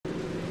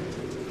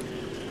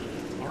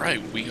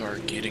Alright, we are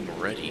getting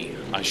ready.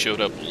 I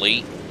showed up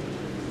late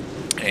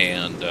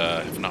and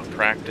have not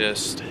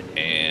practiced,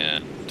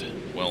 and,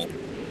 well,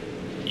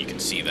 you can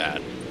see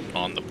that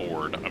on the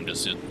board. I'm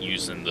just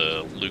using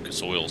the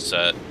Lucas Oil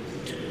set,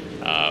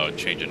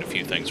 changing a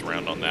few things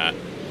around on that.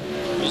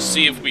 We'll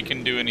see if we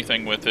can do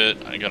anything with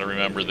it. I gotta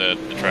remember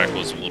that the track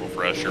was a little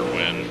fresher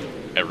when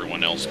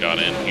everyone else got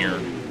in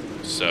here,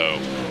 so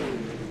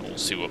we'll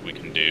see what we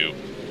can do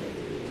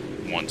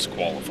once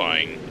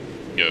qualifying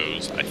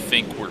goes. I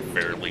think we're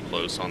fairly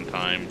close on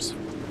times,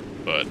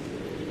 but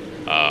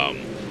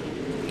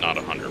not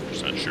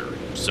 100% sure.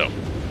 So,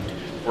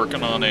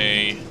 working on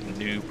a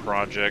new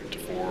project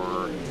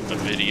for a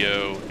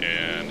video,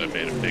 and I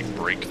made a big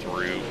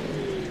breakthrough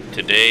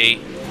today,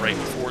 right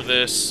before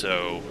this,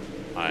 so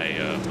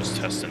I was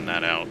testing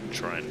that out,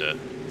 trying to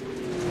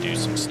do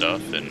some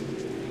stuff, and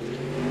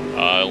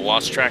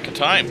lost track of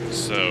time,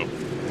 so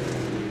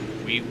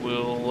we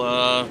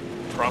will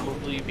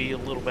probably be a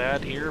little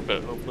bad here,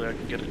 but hopefully I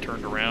can get it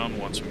turned around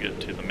once we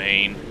get to the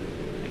main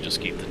and just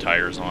keep the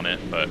tires on it.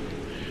 But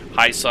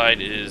high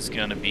side is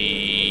going to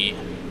be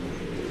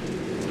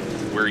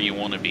where you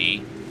want to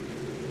be.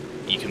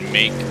 You can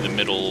make the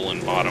middle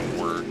and bottom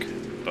work,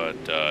 but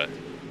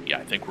yeah,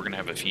 I think we're going to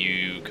have a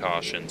few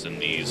cautions in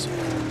these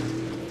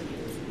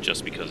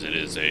just because it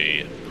is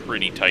a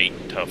pretty tight,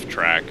 tough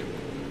track.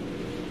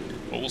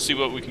 But we'll see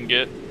what we can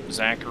get.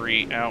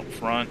 Zachary out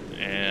front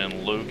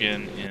and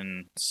Logan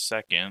in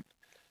second.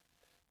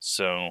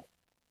 So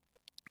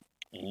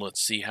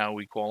let's see how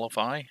we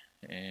qualify,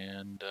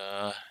 and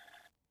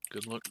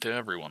good luck to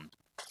everyone.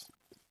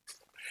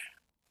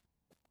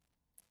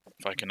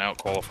 If I can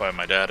out-qualify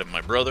my dad and my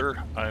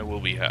brother, I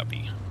will be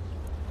happy.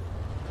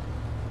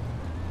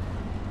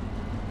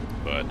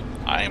 But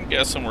I am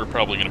guessing we're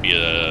probably going to be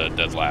a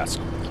dead last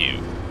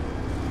queue.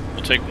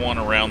 We'll take one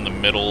around the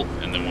middle,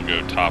 and then we'll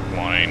go top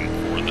line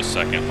for the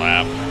second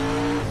lap,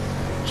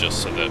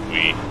 just so that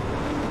we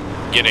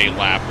get a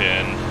lap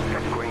in,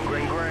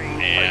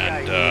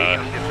 and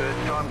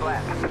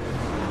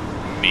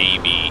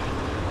maybe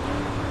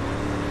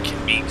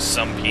can beat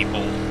some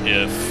people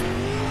if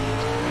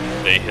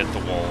they hit the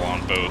wall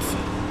on both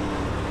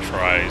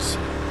tries.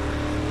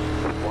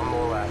 One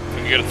more lap. If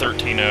we can get a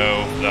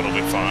 13.0, that'll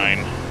be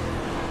fine.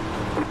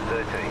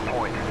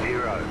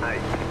 13.08.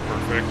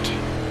 Perfect.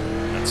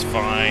 That's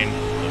fine.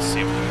 Let's see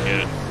if we can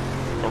get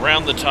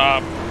around the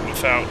top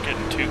without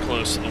getting too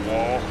close to the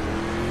wall.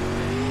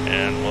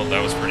 And, well,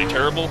 that was pretty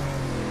terrible.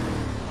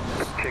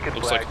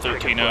 Looks like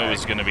 13.0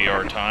 is going to be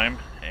our time,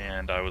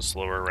 and I was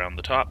slower around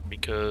the top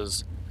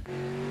because,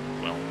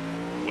 well,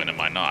 when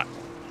am I not?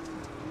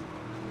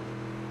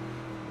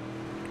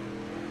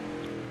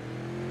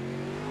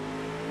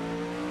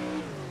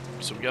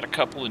 So we got a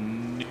couple of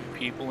new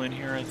people in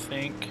here, I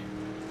think.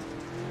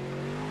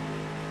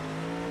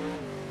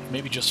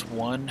 Maybe just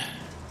one.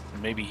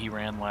 Maybe he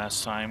ran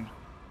last time.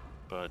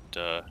 But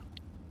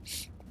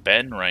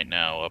Ben right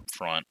now up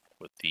front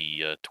with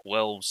the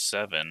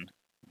 12.7.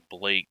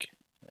 Blake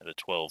at a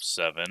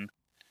 12.7.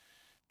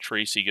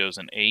 Tracy goes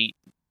an 8.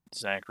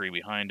 Zachary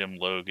behind him.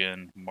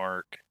 Logan,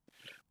 Mark.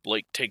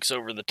 Blake takes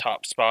over the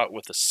top spot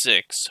with a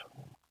 6.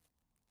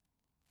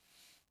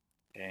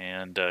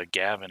 And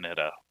Gavin at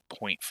a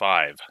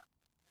 0.5.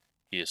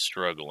 He is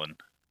struggling.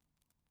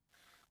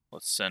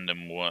 Let's send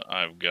him what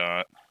I've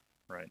got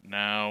right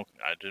now.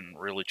 I didn't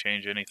really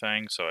change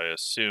anything, so I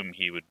assume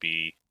he would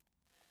be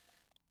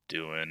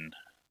doing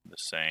the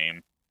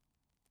same.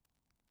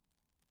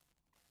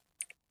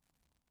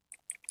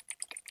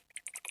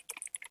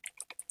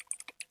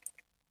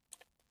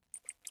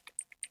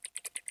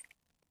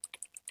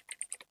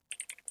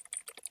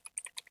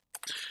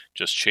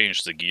 Just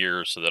changed the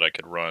gear so that I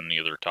could run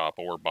either top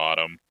or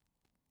bottom.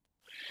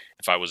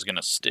 If I was going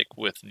to stick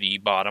with the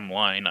bottom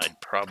line,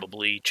 I'd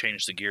probably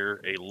change the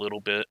gear a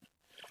little bit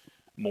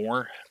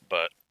more,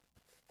 but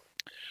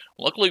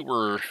luckily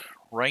we're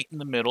right in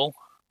the middle.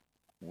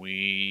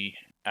 We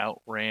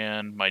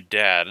outran my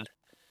dad.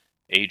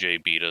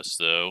 AJ beat us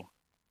though,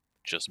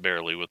 just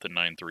barely with the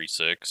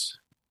 936.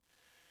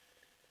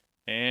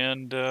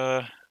 And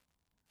yeah,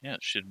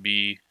 it should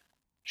be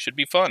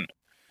fun.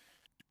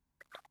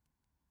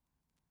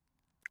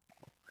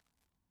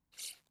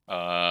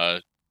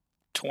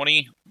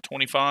 20,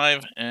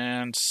 25,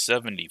 and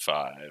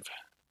 75.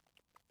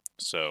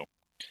 So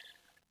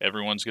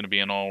everyone's going to be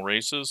in all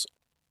races.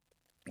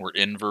 We're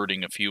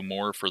inverting a few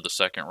more for the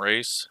second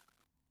race.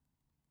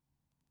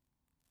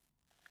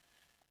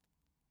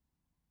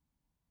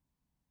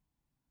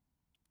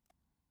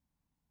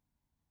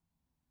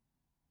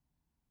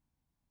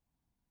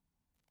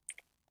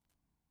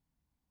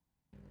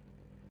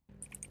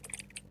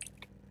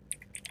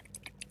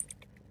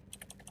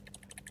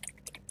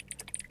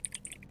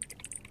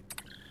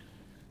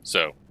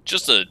 So,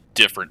 just a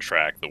different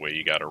track the way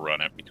you got to run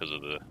it because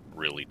of the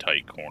really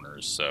tight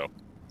corners, so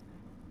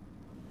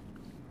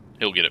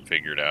he'll get it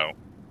figured out.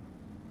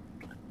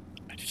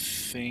 I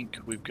think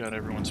we've got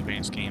everyone's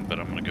paint scheme, but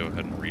I'm going to go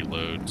ahead and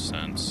reload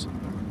since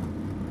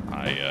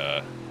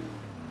I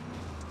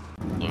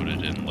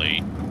loaded in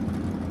late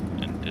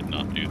and did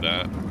not do do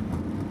that.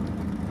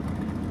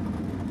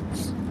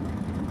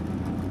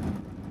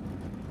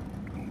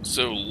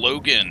 So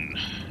Logan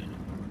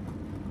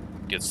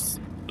gets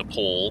the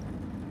pole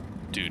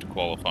due to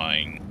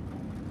qualifying.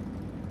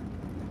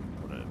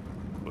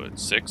 What,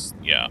 6th?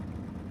 Yeah.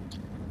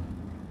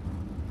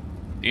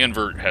 The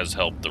invert has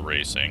helped the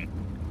racing.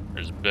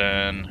 There's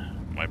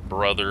Ben. My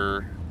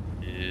brother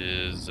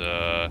is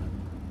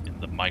in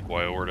the Mike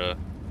Wyorta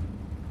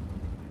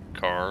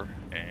car,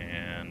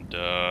 and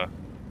yeah,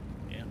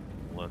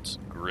 let's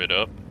grid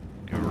up,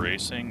 go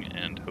racing,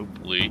 and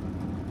hopefully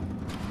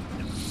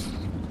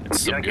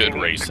it's some good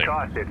racing.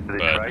 But there's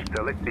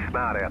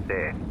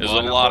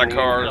a lot of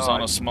cars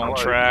on a small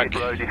track.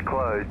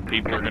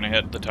 People are going to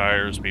hit the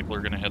tires, people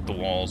are going to hit the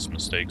walls,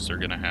 mistakes are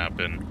going to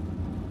happen.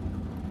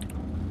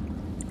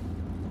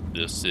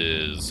 This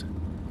is...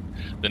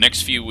 The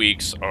next few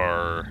weeks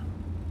are...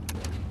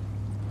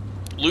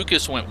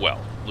 Lucas went well.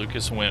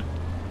 Lucas went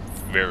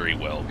very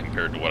well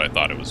compared to what I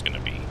thought it was going to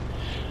be.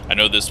 I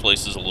know this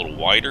place is a little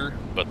wider,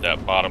 but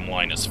that bottom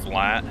line is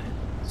flat,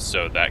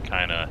 so that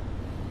kind of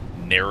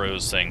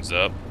narrows things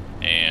up,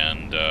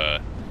 and the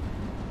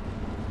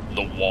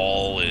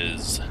wall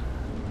is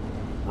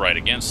right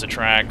against the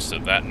track, so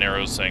that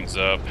narrows things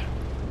up.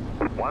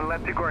 1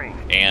 left to green.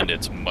 And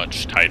it's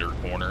much tighter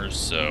corners,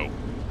 so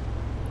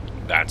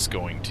that's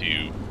going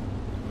to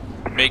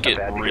make it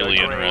really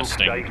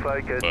interesting,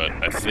 but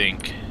I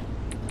think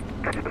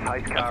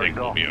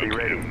we'll be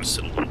okay. I'm gonna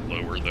sit a little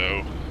lower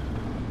though.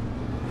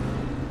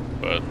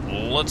 But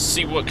let's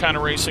see what kind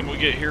of racing we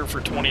get here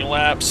for 20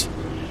 laps.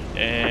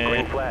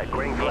 And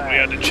green flag. we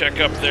had to check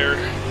up there.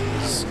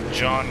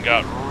 John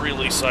got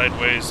really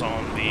sideways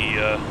on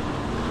the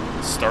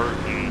start,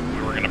 and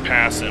we were gonna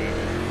pass him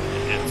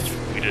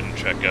if we didn't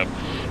check up.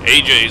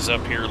 AJ's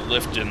up here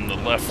lifting the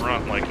left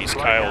front like he's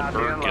Kyle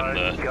Burke in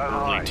the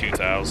early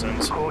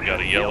 2000s. We got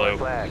a yellow.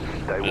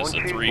 There's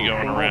a 3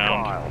 going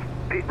around.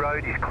 Pit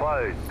road is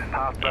closed.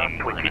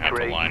 And we're going to have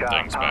to line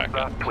things back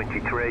up.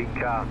 23,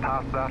 car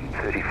past us,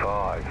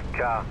 35,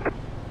 car.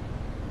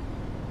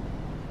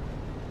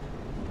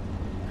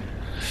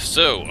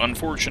 So,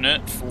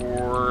 unfortunate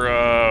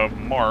for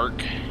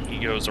Mark. He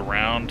goes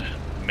around.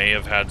 May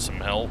have had some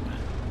help.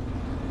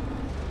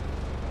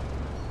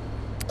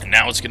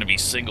 Now it's going to be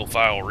single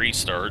file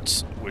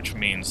restarts, which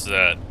means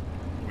that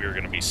we're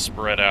going to be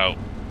spread out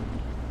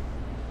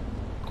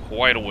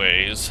quite a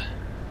ways.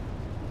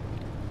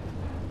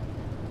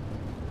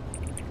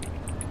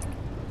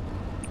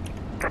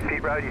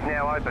 Pit road is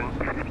now open.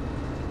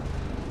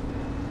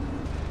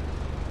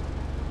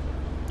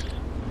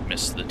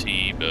 Missed the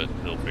T, but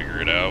he'll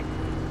figure it out.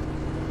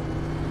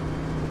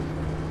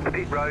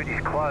 Pit road is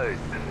closed.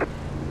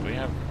 We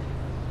have...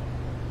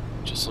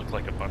 Just looked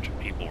like a bunch of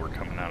people were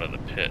coming out of the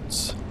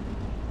pits.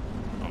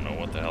 I don't know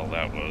what the hell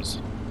that was.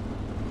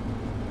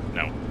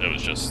 No, it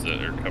was just that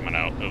they're coming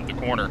out of the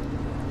corner.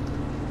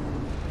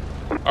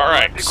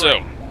 Alright,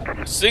 so,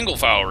 single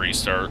file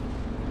restart.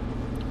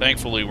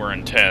 Thankfully we're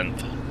in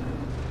 10th.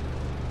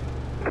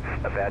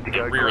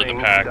 The rear of the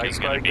pack is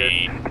going to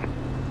be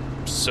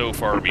so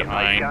far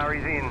behind.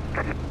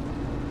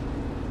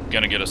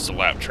 Going to get us to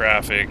lap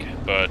traffic,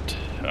 but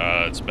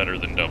it's better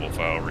than double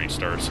file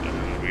restarts.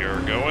 And we are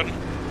going.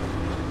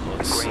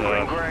 Let's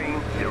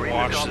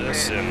watch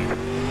this and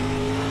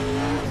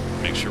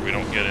make sure we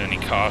don't get any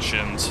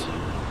cautions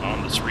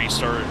on this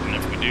restart. And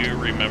if we do,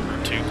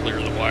 remember to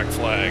clear the black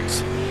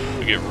flags.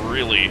 We get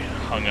really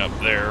hung up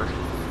there.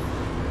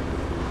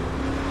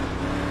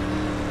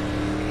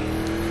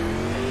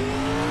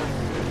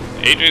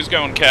 AJ's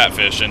going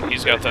catfishing.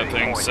 He's got that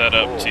thing set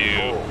up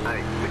to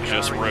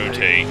just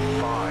rotate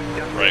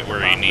right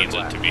where he needs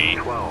it to be.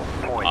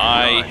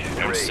 I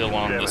am still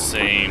on the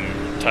same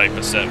type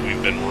of set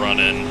we've been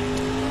running,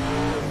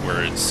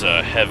 where it's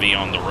heavy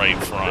on the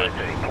right front.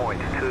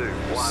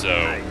 So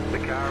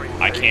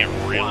I can't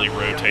really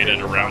rotate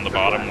it around the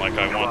bottom like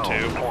I want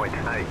to.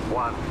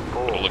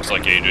 But it looks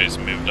like AJ's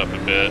moved up a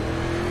bit.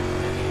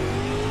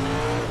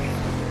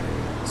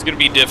 It's going to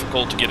be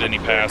difficult to get any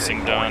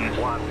passing done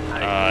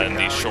in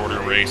these shorter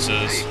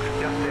races.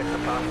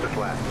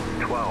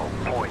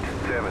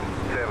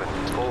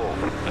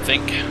 I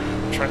think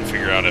I'm trying to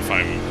figure out if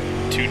I'm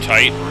too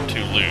tight or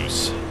too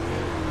loose.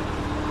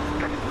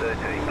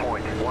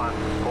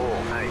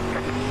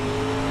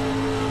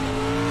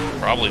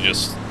 13.148. Probably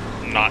just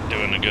not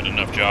doing a good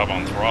enough job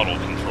on throttle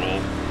control.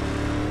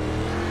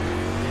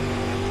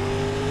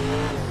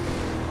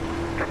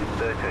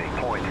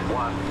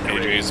 13.1.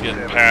 AJ's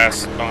getting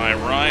passed by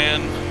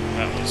Ryan.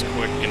 That was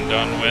quick and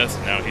done with.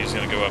 Now he's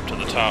going to go up to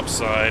the top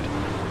side,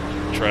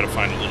 try to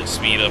find a little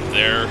speed up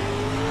there.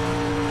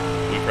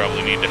 We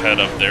probably need to head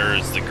up there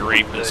as the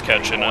grape is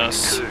catching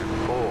us.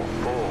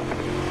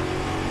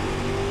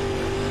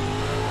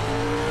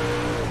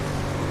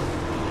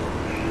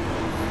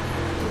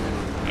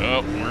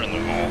 Oh, we're in the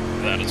wall.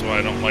 That is why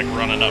I don't like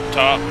running up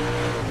top,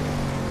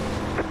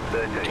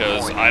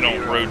 because I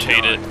don't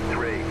rotate it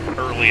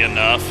early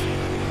enough,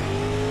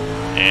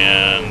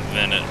 and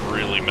then it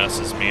really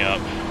messes me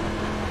up.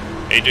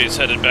 AJ's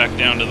headed back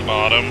down to the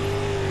bottom.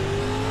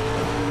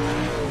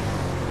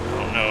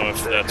 know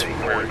if that's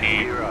where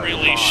he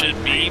really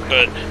should be,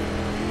 but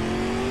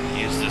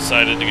he's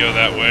decided to go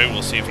that way.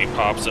 We'll see if he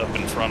pops up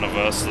in front of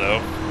us, though.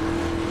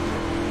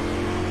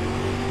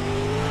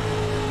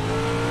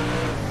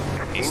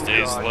 He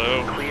stays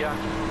low.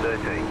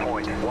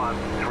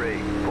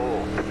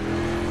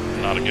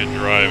 13.134. Not a good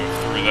drive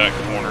through that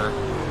corner.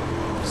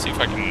 See if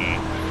I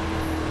can...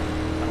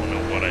 I don't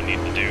know what I need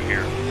to do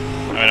here.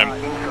 I mean, I'm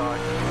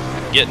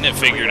getting it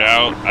figured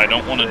out. I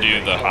don't want to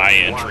do the high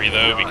entry,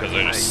 though, because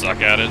I just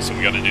suck at it, so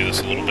we got to do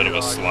this a little bit of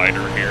a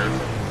slider here.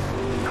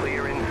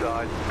 Clear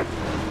inside.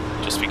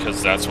 Just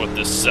because that's what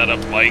this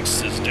setup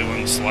likes, is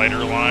doing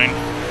slider line.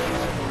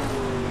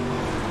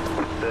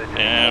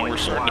 And we're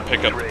starting to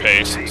pick up the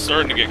pace. It's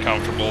starting to get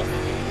comfortable.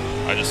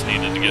 I just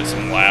needed to get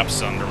some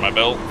laps under my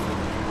belt.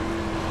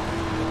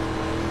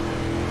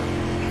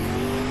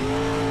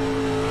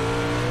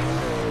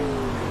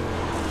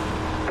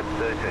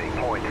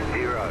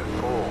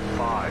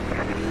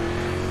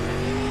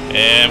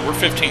 And we're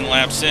 15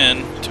 laps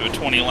in to a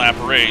 20-lap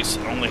race.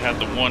 I only had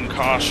the one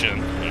caution.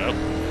 Yep.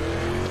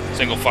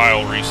 Single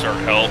file restart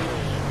help.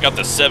 Got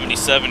the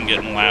 77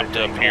 getting lapped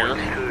up here.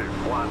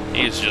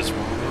 He's just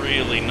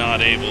really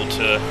not able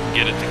to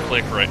get it to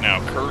click right now.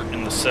 Kurt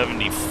in the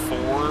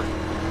 74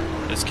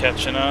 is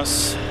catching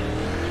us.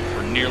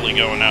 We're nearly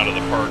going out of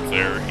the park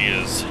there. He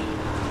is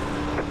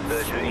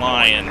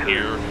flying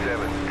here.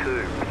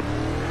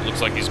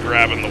 Looks like he's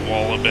grabbing the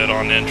wall a bit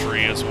on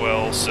entry as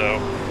well, so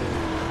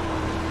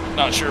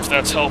not sure if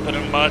that's helping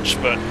him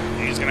much, but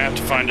he's going to have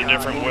to find a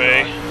different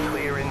way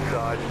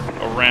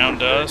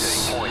around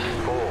us,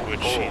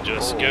 which he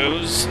just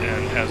goes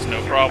and has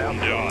no problem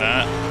doing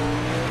that.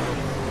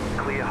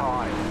 Clear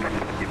high.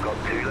 You've got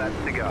 2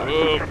 laps to go.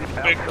 Oh,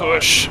 big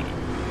push.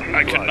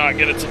 I could not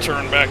get it to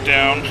turn back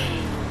down.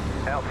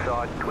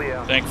 Outside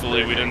clear.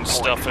 Thankfully, we didn't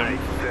stuff him.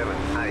 7,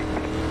 8.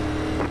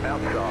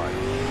 Outside.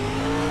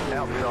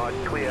 Outside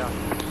clear.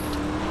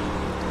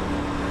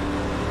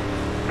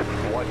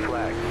 White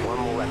flag. 1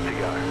 more lap to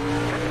go.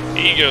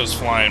 He goes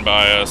flying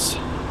by us.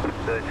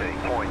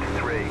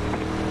 13.3.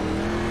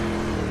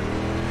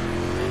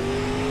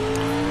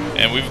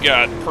 And we've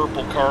got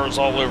purple cars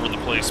all over the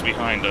place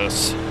behind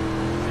us.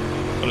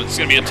 But it's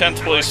going to be a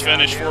 10th place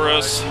finish for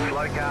us.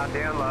 Slow car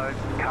download.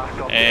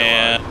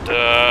 And,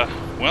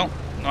 well,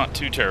 not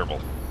too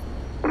terrible.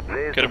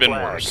 Could have been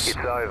worse. It's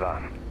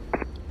over.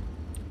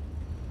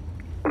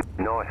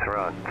 Nice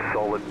run.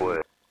 Solid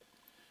work.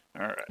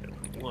 Alright,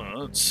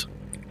 let's...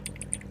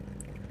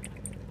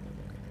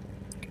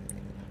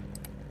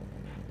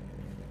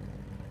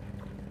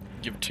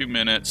 give 2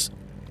 minutes.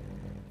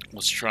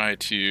 Let's try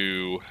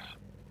to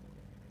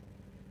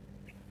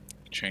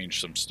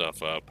change some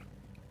stuff up.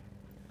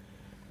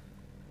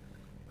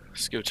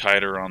 Let's go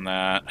tighter on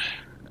that.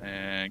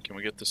 And can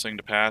we get this thing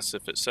to pass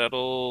if it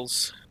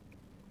settles?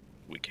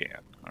 We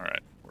can.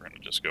 Alright, we're going to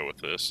just go with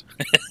this.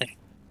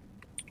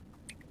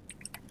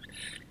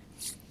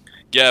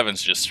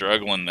 Gavin's just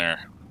struggling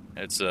there.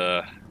 It's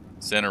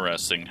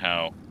interesting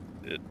how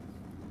it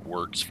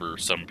works for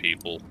some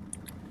people.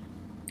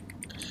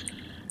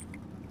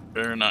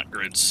 Better not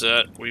grid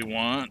set. We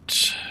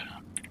want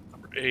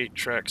number 8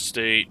 track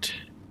state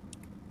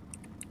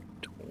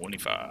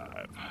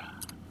 25.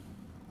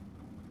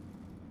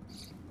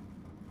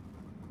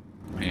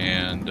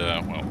 And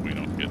well, we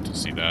don't get to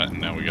see that,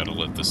 and now we got to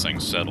let this thing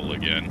settle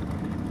again.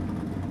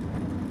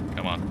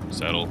 Come on,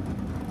 settle,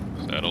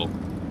 settle,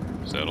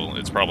 settle.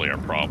 It's probably our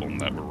problem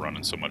that we're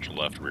running so much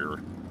left rear.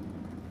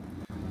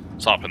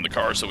 Let's hop in the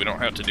car so we don't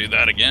have to do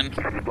that again.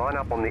 Line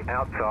up on the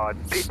outside.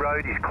 Pit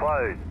road is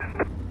closed.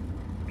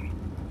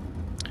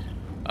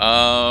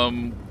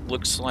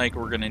 Looks like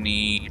we're gonna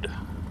need...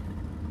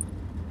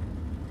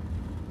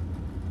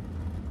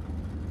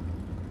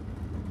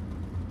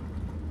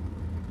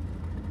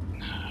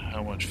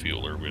 How much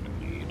fuel are we gonna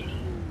need?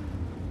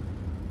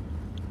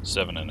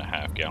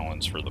 7.5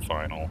 gallons for the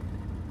final.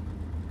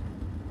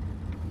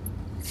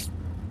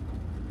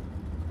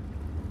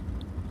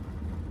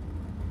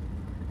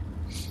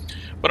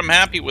 But I'm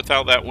happy with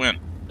how that went.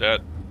 That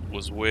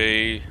was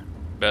way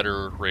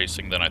better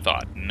racing than I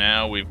thought.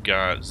 Now we've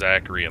got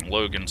Zachary and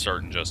Logan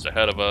starting just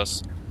ahead of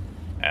us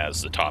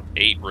as the top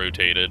 8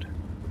 rotated,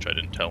 which I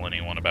didn't tell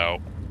anyone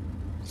about.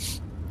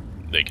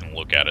 They can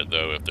look at it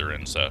though if they're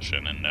in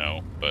session and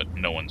know, but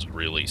no one's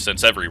really,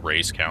 since every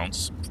race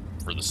counts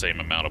for the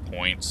same amount of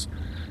points,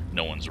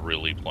 no one's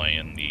really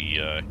playing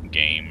the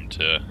game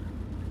to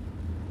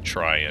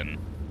try and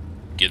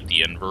get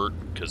the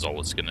invert, because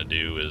all it's going to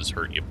do is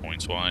hurt you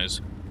points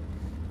wise.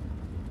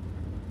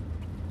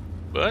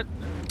 But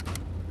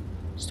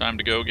it's time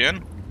to go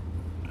again.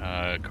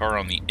 Car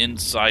on the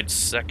inside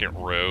second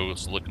row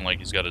is looking like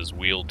he's got his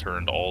wheel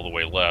turned all the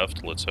way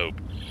left. Let's hope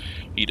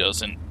he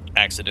doesn't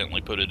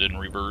accidentally put it in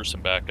reverse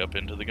and back up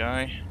into the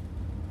guy.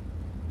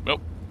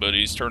 Nope, but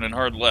he's turning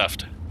hard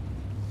left.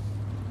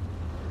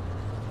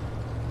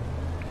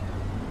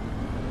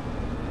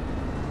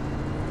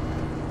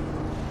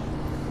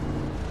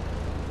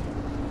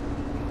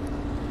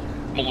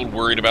 I'm a little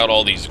worried about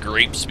all these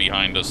grapes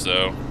behind us,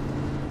 though.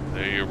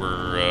 They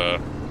were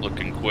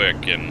looking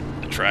quick, and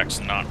the track's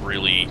not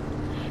really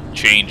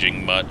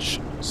changing much,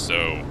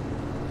 so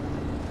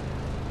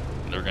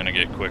they're gonna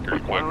get quicker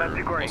and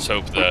quicker. Let's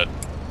hope that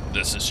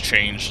this has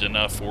changed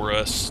enough for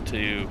us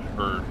to,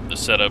 or the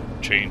setup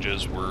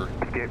changes were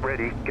Get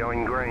ready,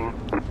 going green.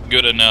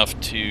 good enough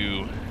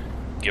to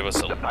give us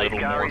a little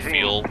more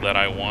feel that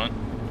I want.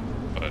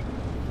 But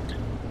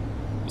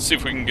let's see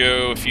if we can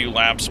go a few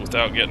laps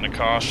without getting a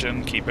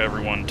caution, keep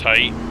everyone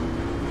tight.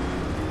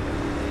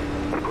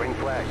 Green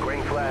flag,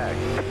 green flag.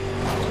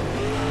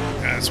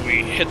 As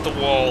we hit the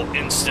wall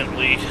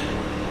instantly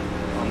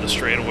on the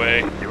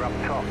straightaway. You're up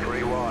top,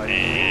 3 wide.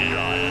 And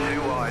Inside,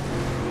 2 wide.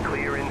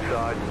 Clear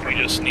inside. we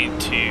just need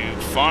to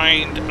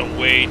find a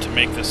way to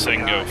make this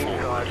thing go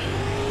forward.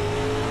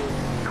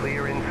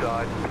 Clear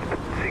inside.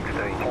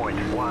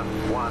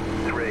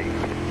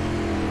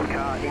 16.113.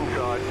 Car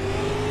inside.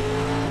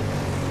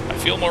 I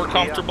feel more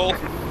comfortable,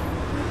 Car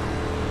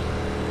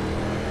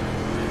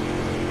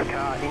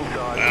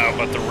inside.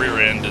 but the rear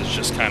end is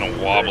just kind of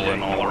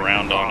wobbling all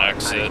around on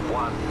exit.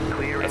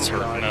 That's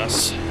hurting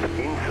us.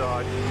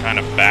 Inside. Kind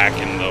of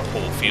backing the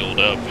whole field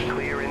up.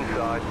 Clear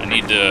inside. I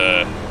need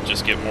to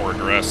just get more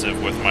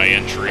aggressive with my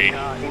entry.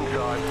 Car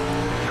inside.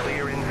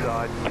 Clear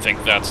inside. I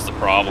think that's the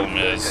problem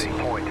is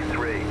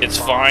 13.3. it's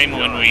fine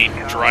when we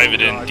drive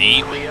it in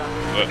deep,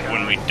 but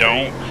when we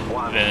don't,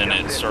 then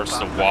it starts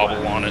to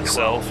wobble on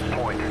itself.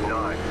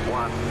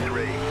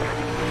 12.913.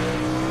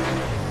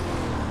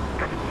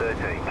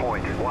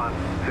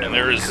 13.172. And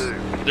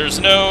there's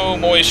no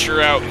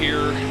moisture out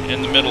here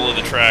in the middle of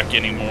the track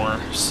anymore,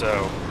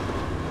 so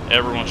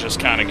everyone's just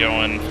kind of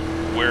going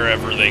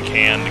wherever they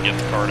can to get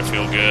the car to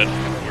feel good.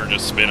 We're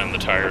just spinning the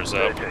tires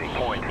up.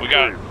 We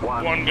got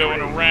one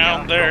going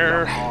around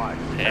there,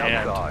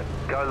 and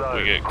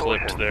we get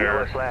clipped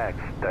there.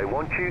 They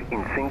want you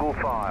in single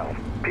file.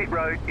 Pit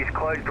road is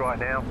closed right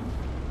now.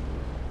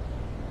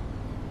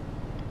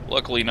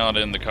 Luckily not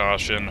in the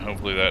caution.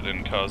 Hopefully that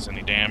didn't cause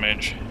any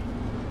damage.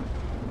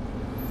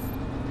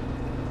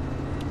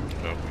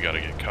 So we gotta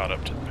get caught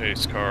up to the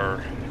pace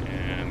car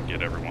and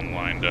get everyone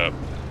lined up.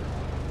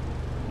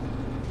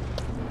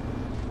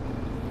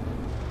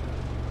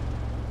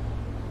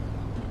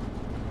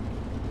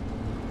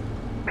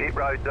 Pit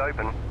road's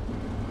open.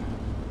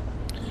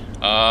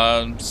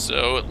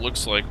 So it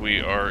looks like we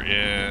are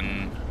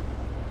in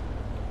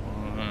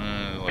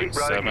like Pit road is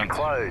 7th.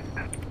 closed.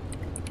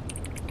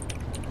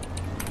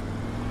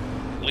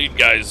 Lead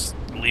guys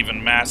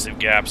leaving massive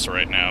gaps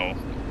right now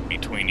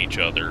between each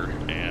other,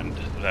 and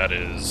that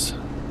is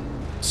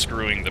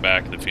screwing the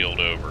back of the field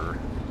over.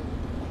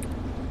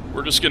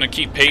 We're just gonna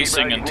keep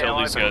pacing until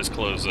these guys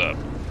close up.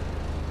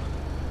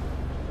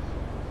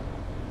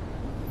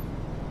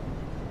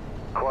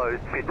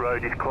 Closed. Pit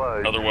road is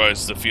closed.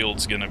 Otherwise the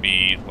field's gonna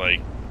be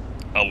like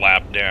a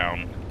lap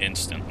down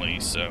instantly,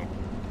 so.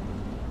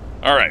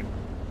 Alright,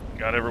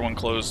 got everyone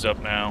closed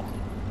up now.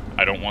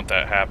 I don't want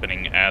that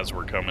happening as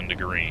we're coming to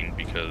green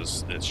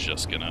because it's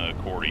just gonna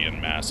accordion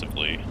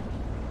massively.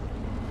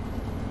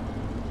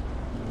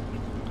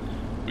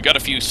 We got a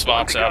few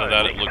spots out of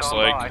that, it looks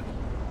like,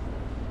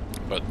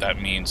 but that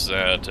means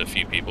that a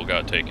few people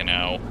got taken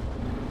out.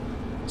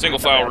 Single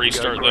file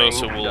restart though,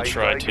 so we'll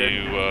try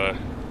to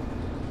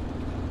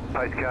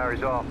Pace car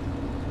is off.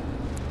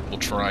 we'll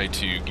try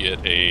to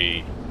get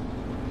a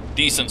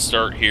decent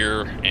start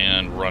here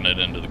and run it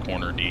into the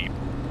corner deep.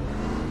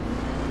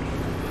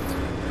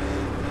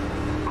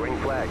 Green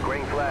flag,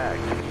 green flag.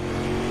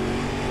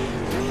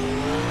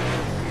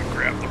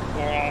 Grab the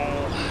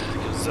ball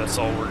because that's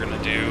all we're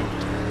gonna do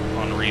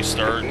on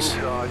restarts.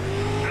 Inside.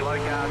 Slow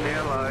car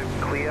down low.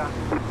 Clear.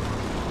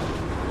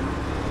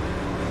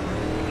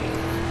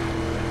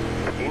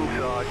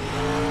 Inside.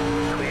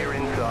 Clear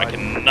inside. I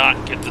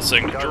cannot get this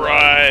thing to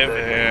drive,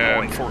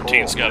 and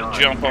 14's got to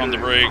jump on the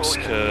brakes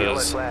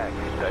because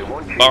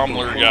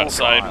Baumler got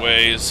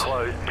sideways,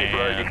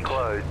 and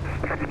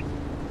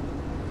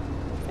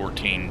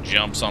 14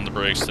 jumps on the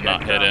brakes to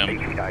not hit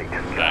him.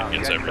 That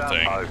gets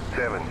everything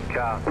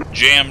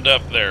jammed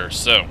up there,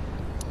 so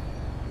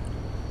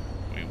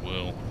we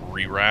will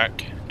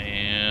re-rack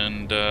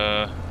and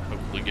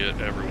hopefully get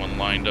everyone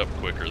lined up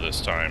quicker this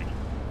time.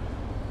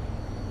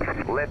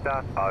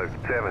 Letter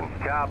 07,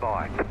 car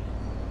bike.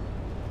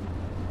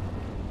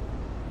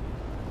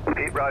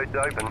 Pit road's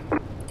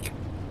open.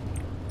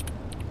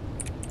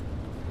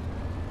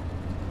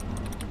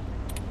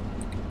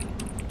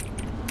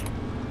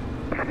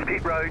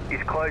 Pit road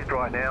is closed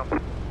right now.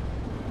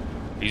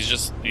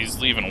 He's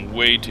leaving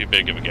way too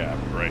big of a gap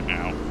right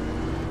now.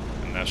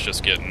 And that's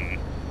just getting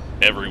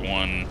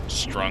everyone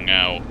strung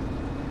out.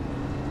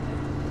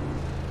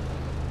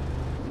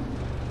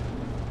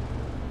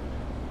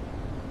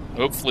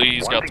 Hopefully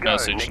he's got the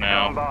message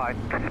now.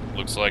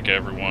 Looks like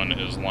everyone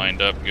is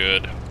lined up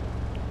good.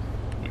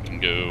 We can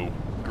go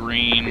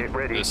green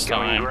this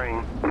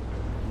time.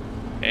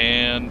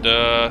 And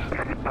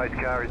pace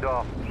car is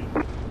off.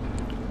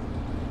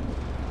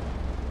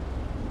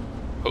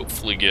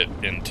 Hopefully get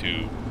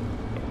into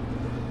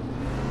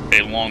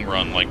a long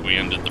run like we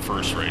ended the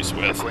first race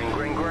with. Green,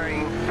 green,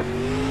 green.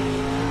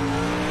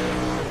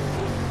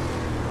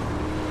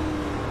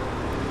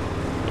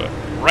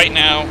 Right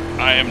now,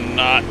 I am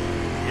not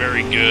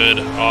very good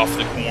off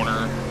the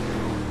corner.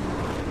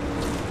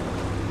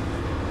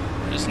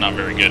 It's not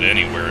very good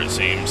anywhere, it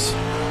seems.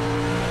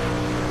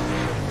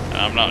 And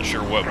I'm not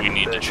sure what we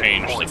need to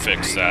change to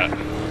fix that.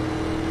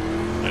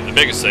 And the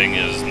biggest thing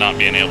is not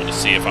being able to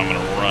see if I'm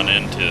going to run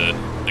into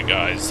the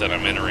guys that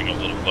I'm entering a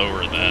little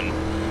lower than.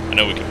 I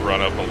know we could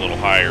run up a little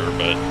higher,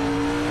 but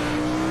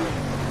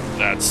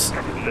that's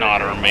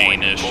not our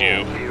main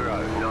issue.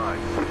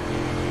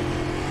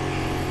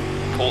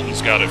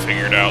 Colton's got it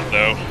figured out,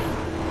 though.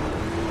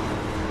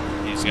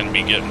 He's going to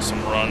be getting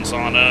some runs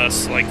on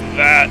us like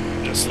that.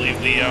 Just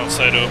leave the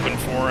outside open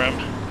for him.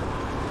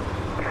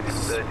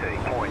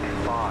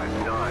 13.59.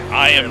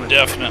 I am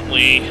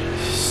definitely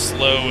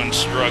slow and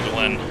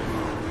struggling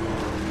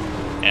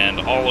and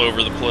all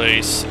over the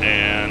place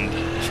and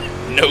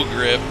no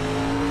grip.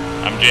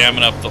 I'm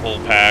jamming up the whole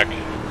pack.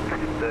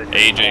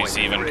 AJ's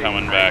even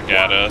coming back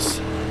at us.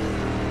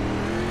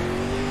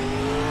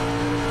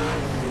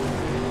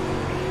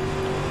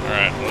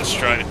 Alright, let's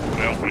try it.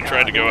 Well, we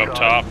tried to go up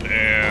top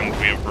and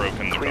we have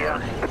broken the car.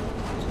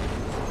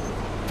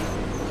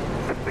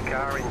 The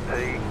car in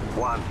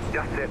P1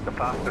 just set the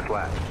fastest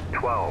lap.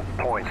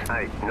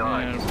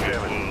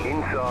 12.897.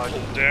 Inside.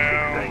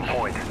 Down.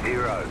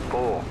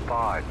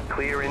 16.045.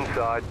 Clear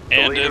inside.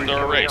 And end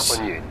our race.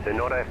 They're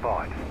not our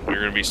fight. We're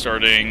going to be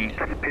starting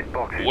Pit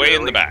box is way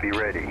in early, the back. Be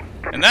ready.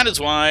 And that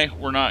is why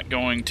we're not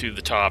going to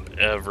the top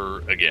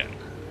ever again.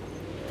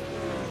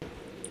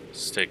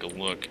 Let's take a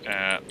look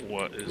at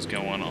what is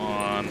going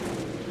on.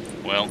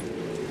 Well,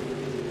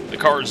 the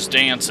car's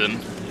dancing.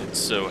 It's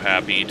so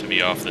happy to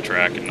be off the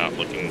track and not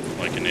looking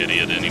like an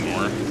idiot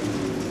anymore.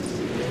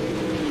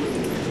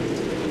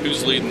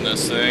 Who's leading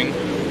this thing?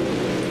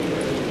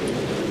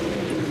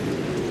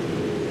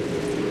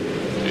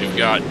 We've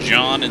got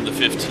John in the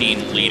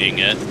 15 leading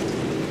it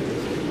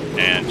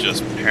and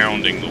just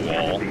pounding the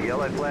wall. The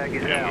yellow flag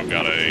is And out. we've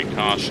got a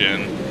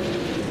caution.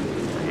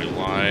 Are we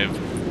live?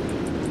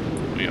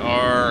 We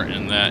are,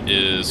 and that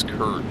is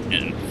Kurt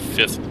in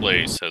 5th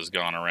place has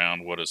gone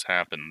around. What has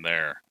happened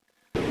there?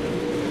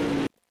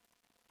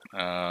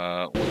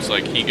 Looks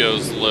like he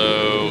goes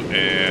low,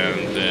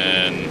 and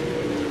then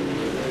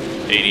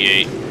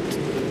 88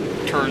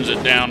 turns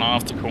it down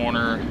off the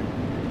corner,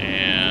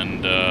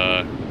 and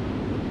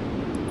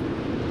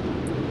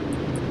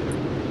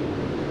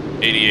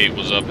 88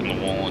 was up in the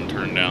wall and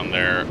turned down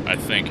there. I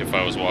think if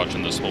I was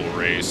watching this whole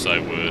race, I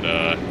would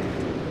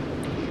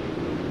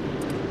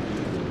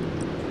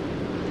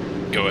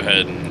go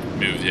ahead and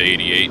move the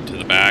 88 to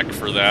the back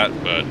for that,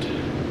 but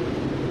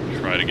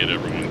try to get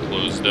everyone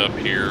closed up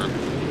here.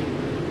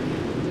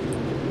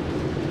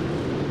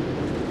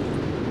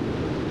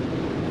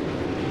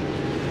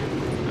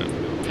 The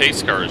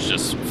pace car is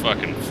just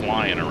fucking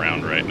flying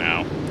around right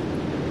now.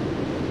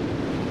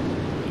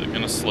 Is it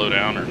gonna slow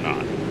down or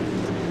not?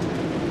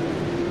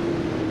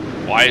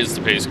 Why is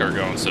the pace car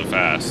going so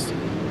fast?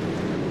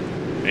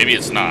 Maybe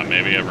it's not.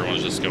 Maybe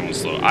everyone's just going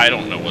slow. I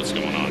don't know what's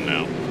going on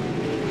now.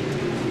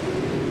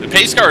 The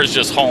pace car is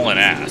just hauling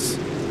ass.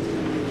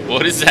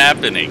 What is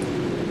happening?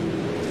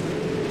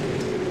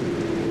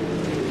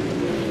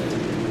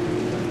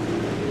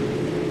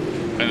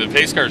 And the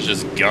pace car is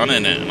just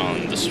gunning it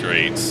on the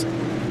straights.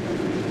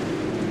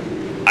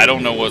 I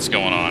don't know what's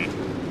going on.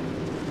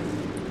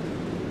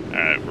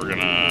 Alright, we're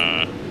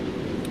gonna...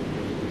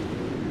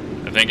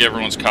 I think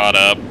everyone's caught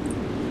up.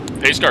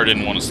 Pace car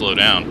didn't want to slow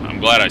down. I'm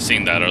glad I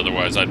seen that,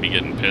 otherwise I'd be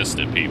getting pissed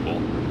at people.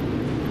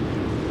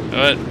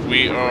 But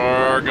we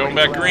are going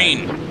back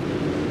green.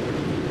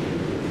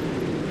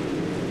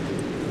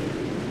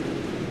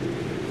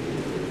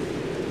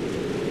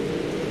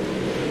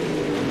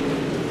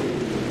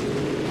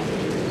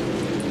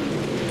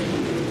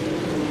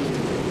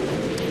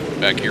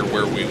 Back here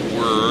where we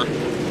were,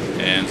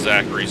 and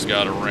Zachary's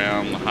got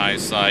around the high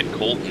side.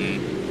 Colton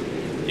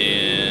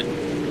in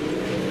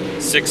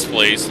 6th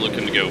place,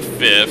 looking to go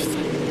 5th.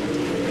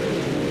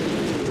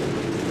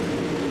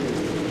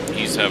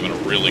 He's having a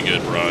really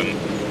good run.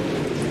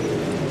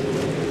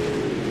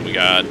 We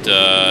got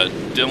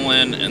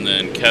Dylan and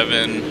then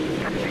Kevin,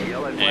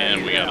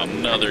 and we got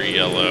another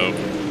yellow.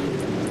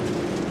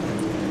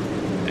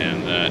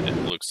 And that,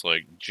 it looks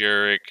like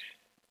Jarek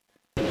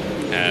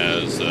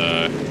has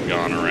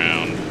gone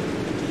around.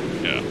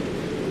 Yeah.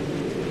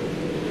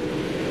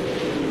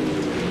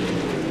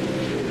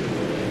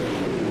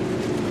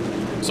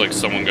 Looks like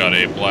someone got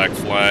a black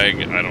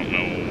flag. I don't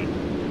know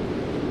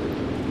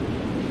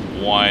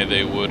why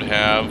they would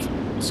have.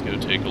 Let's go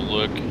take a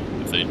look.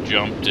 If they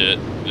jumped it,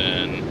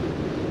 then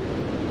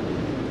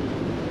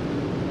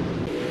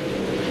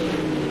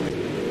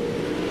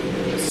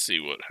let's see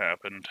what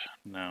happened.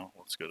 Now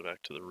let's go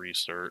back to the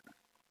restart.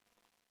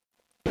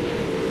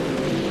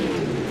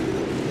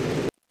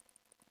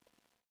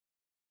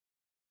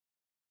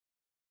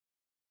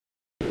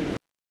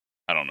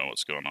 I don't know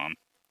what's going on.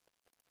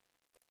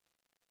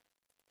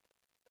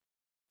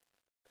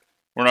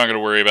 We're not going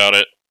to worry about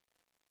it.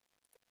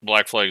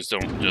 Black flags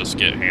don't just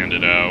get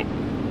handed out.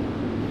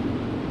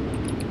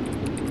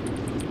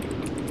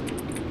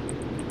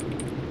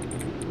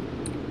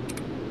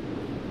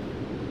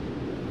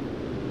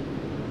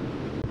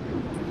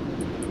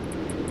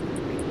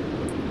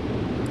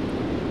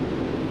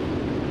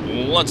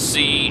 let's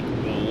see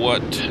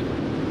what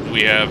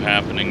we have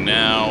happening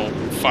now.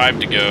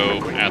 5 to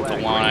go at the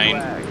line.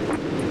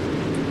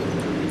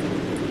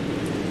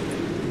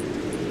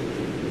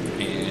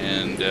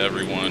 And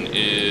everyone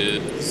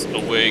is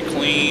away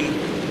clean.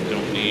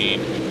 Don't need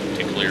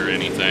to clear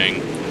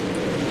anything.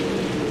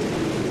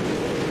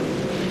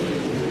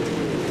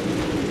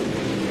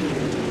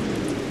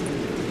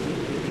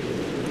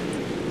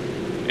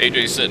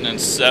 AJ sitting in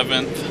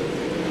 7th.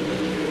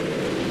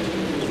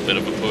 A little bit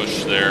of a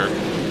push there.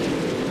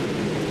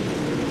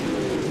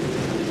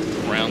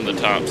 Around the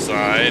top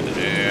side,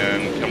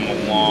 and coming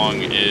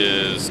along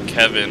is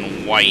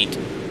Kevin White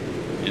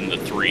in the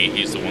 3.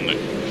 He's the one that,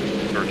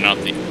 or not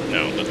the,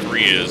 no, the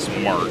 3 is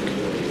Mark.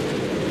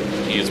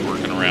 He's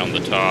working around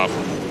the top.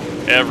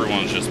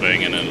 Everyone's just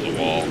banging into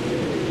the wall.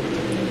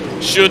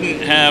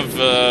 Shouldn't have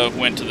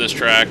went to this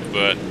track,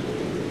 but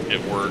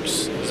it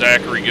works.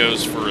 Zachary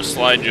goes for a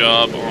slide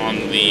job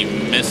on the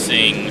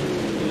missing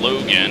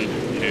Logan,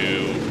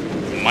 who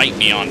might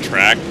be on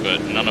track,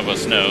 but none of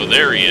us know.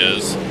 There he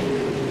is,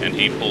 and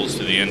he pulls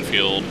to the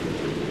infield.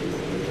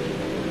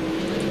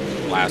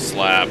 Last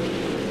lap,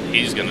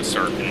 he's going to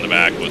start in the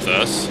back with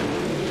us.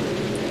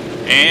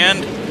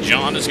 And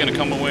John is going to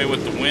come away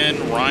with the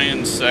win. Ryan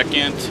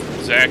 2nd,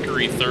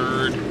 Zachary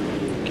 3rd,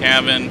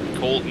 Kevin,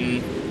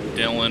 Colton,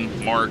 Dylan,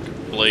 Mark,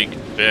 Blake,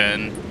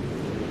 Ben,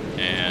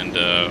 and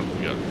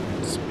we got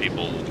some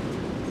people.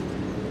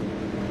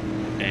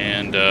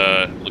 And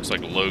looks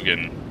like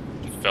Logan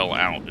fell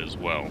out as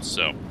well.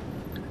 So,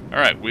 all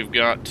right, we've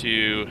got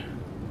to.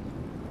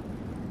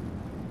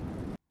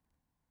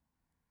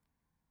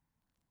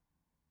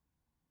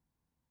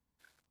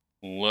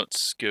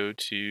 Let's go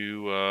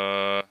to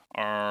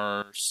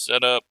our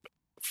setup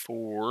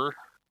for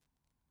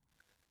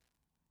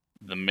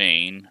the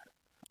main.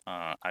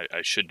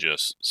 I should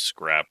just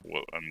scrap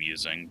what I'm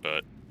using,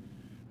 but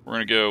we're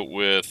going to go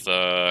with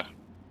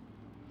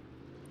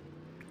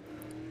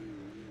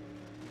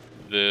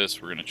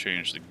this. We're going to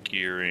change the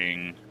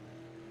gearing.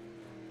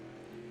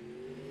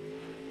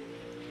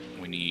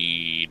 We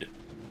need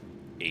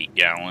 8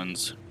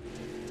 gallons.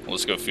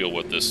 Let's go feel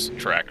what this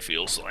track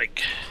feels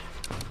like.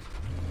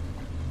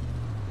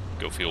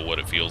 Go feel what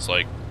it feels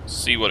like,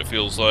 see what it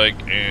feels like,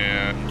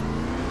 and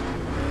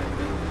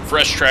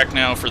fresh track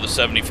now for the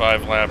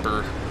 75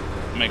 lapper.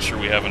 Make sure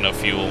we have enough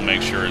fuel,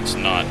 make sure it's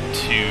not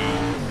too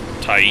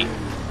tight.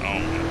 Oh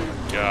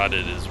my god,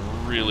 it is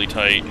really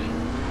tight.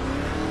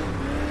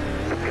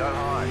 Go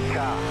high,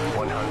 car,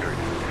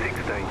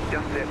 116,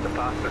 just set the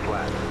fastest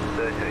lap,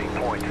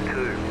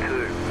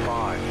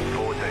 13.225,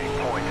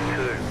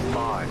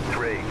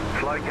 14.253,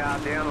 slow car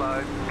down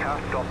low, car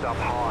stopped up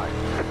high,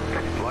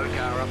 slow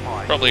car up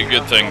high. Probably a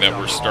good thing that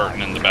we're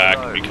starting in the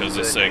back, because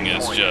this thing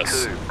is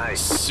just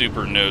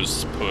super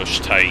nose push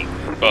tight,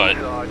 but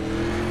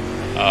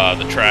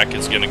the track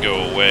is going to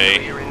go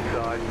away,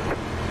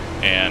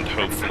 and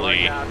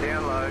hopefully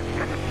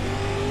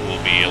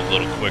will be a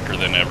little quicker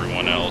than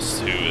everyone else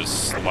who is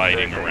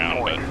sliding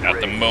around. But at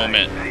the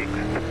moment,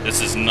 this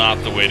is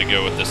not the way to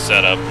go with this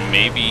setup.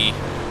 Maybe, I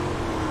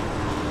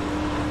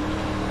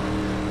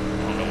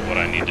don't know what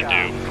I need to do.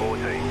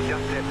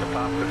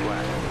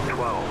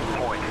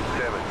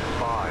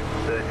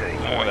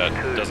 Oh, that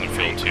doesn't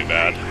feel too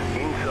bad. I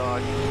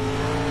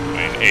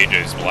mean,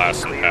 AJ's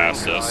blasting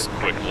past us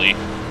quickly.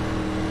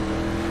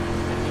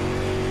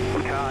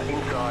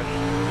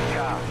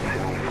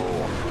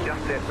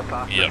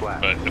 Yep,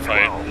 but if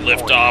I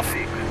lift off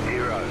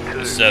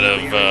instead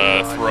of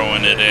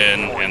throwing it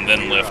in and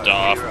then lift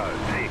off,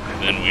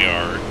 then we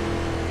are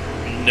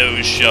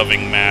nose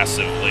shoving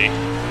massively.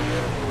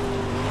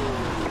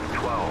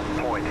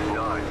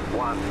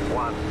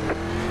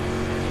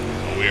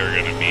 12.911. We are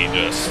going to be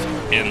just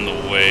in the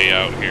way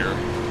out here.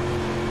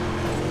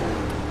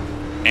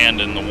 And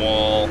in the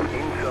wall.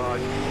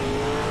 Inside.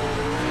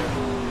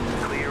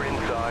 Clear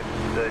inside.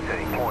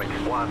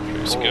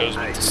 13.1. This goes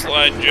with the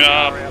slide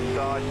job.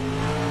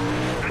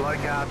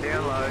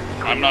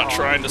 I'm not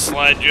trying to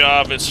slide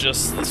job, it's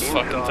just this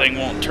fucking thing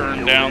won't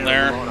turn down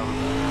there.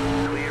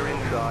 Clear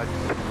inside.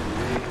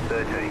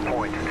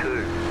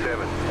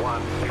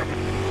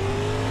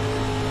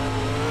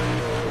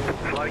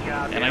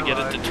 13.271. Can I get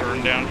it to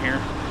turn down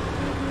here?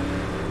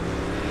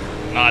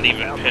 Not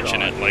even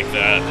pitching it like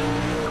that.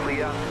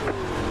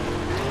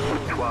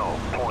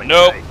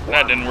 Nope,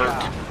 that didn't work.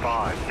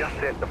 Just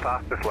set the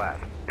fastest lap.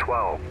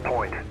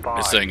 12.5.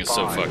 This thing is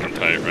so fucking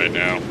tight right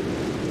now.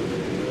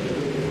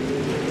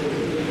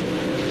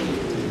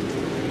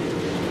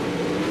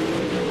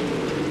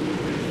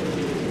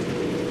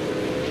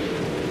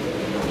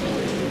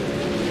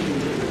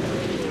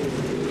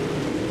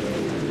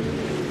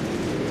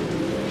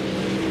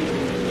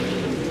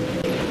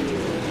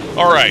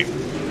 Alright,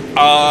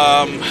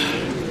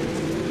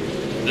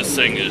 this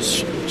thing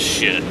is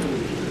shit.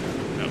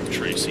 No,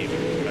 Tracy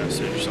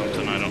message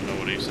something, I don't know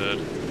what he said.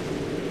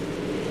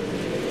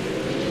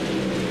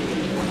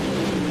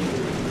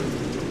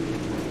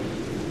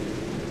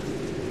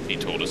 He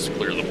told us to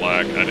clear the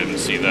black, I didn't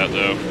see that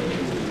though.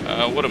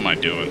 What am I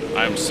doing?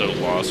 I'm so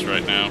lost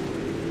right now.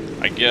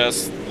 I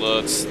guess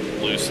let's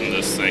loosen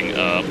this thing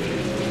up.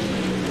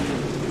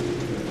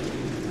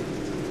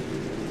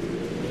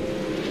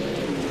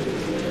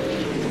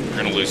 We're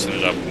going to loosen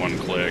it up one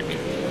click,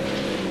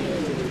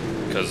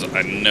 because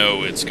I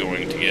know it's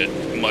going to get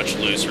much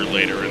looser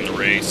later in the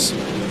race.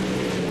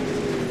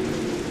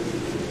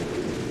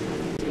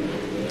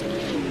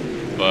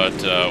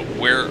 But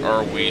where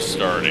are we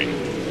starting?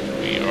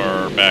 We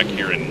are back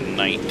here in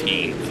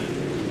 19th.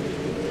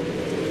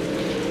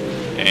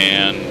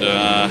 And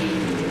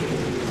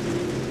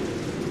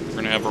we're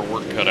going to have our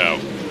work cut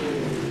out.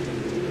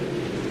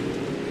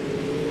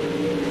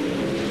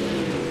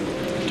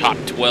 Top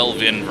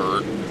 12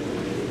 invert.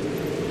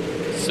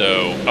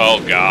 So,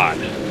 oh god.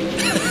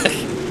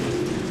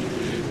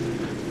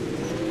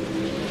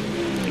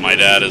 My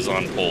dad is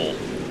on pole.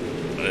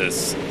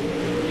 This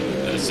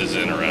is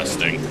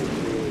interesting.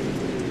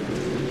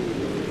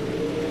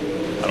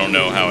 I don't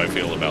know how I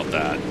feel about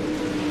that.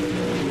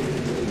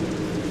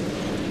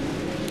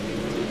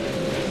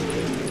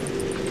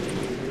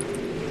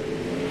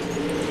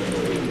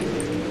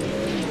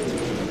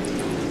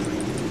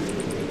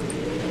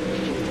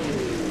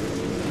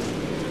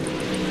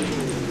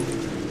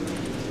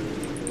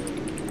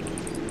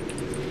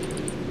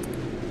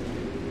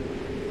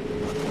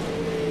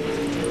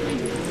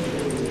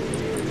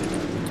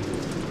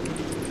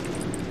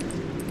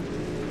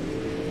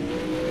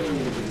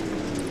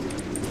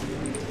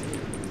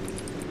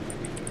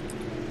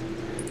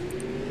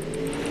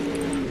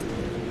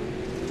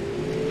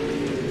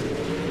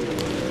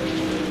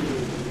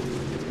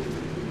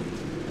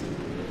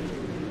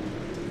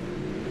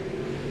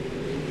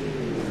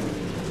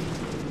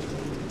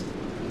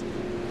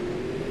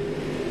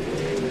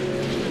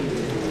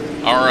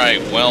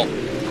 Alright, well,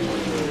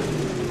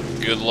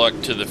 good luck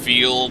to the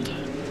field.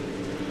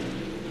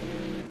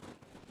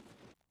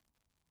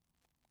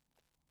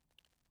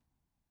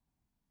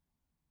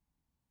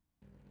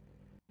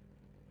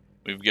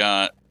 We've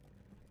got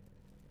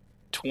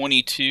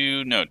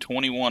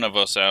 21 of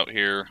us out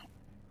here.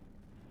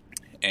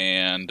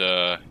 And,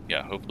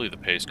 yeah, hopefully the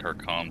pace car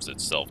calms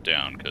itself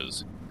down,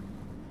 because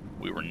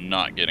we were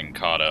not getting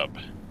caught up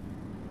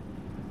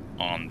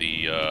on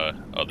the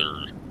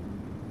other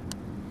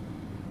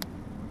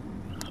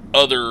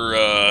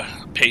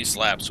pace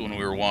laps when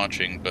we were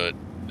watching, but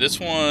this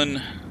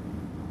one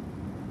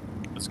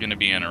is going to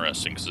be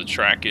interesting because the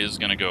track is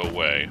going to go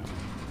away.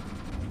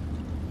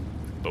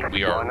 But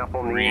we are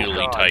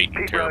really tight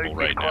and terrible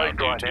right now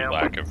due to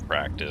lack of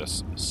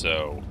practice.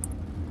 So,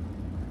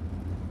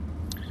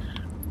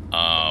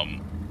 yeah,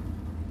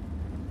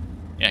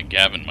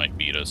 Gavin might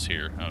beat us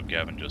here. Oh,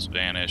 Gavin just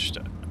vanished.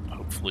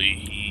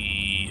 Hopefully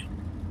he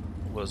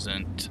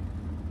wasn't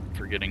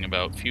forgetting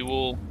about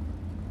fuel.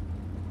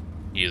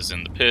 He is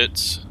in the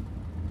pits.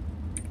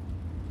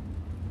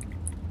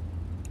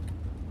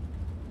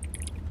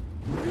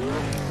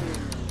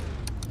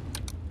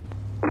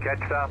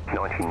 Catch up,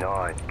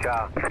 99,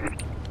 car.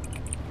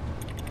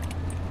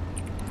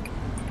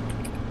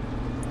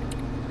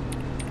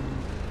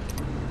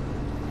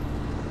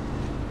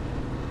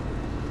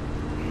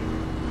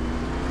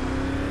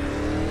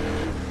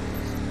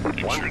 I'm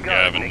sure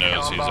Gavin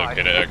knows he's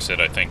okay to exit.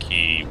 I think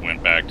he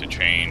went back to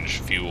change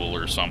fuel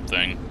or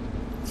something.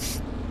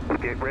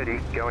 Get ready,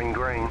 going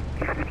green.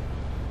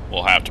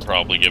 We'll have to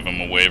probably give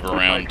him a wave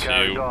around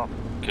too,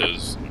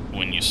 because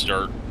when you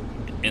start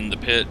in the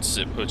pits,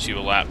 it puts you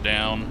a lap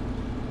down.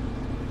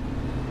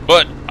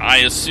 But I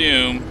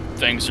assume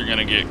things are going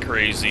to get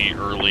crazy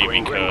early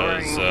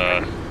because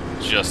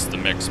just the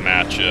mix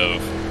match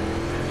of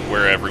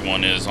where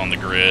everyone is on the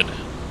grid.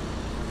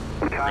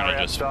 We're going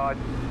to just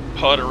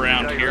putt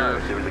around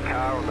here,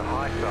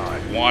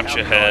 watch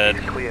ahead.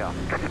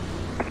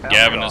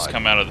 Gavin has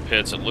come out of the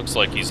pits. It looks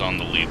like he's on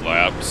the lead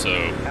lap, so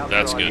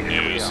that's good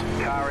news.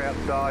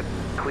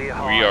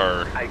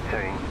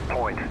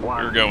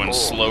 We're going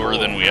slower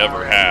than we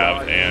ever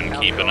have and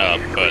keeping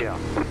up, but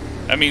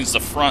that means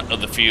the front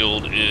of the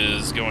field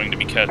is going to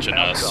be catching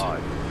us. But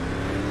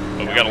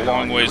we got a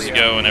long ways to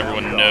go, and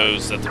everyone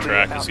knows that the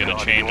track is going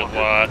to change a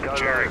lot.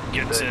 Jared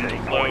gets into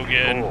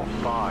Logan.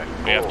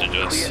 We have to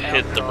just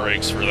hit the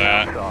brakes for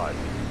that.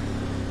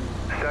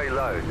 Stay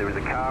low. There is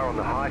a car on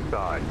the high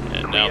side.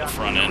 And now the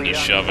front end is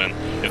shoving.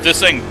 If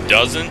this thing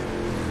doesn't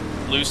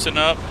loosen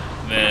up,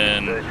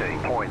 then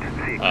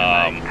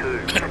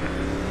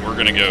we're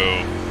gonna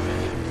go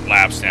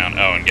laps down.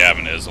 Oh, and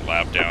Gavin is a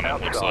lap down, it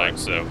looks like.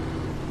 So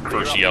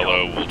first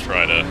yellow, we'll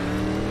try to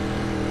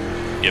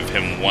give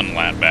him one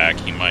lap back.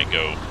 He might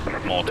go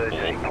multiple.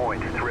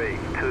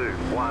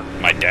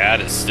 My dad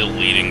is still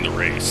leading the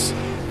race.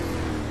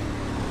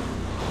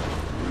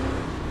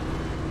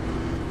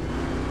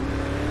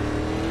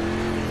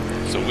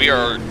 So we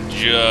are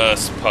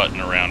just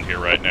putting around here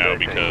right now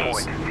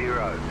because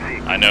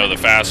I know the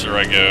faster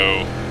I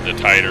go, the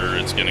tighter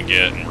it's going to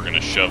get, and we're going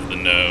to shove the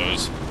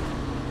nose.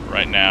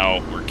 Right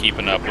now, we're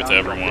keeping up with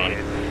everyone,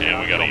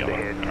 and we got a yellow.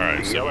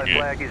 Alright, so we're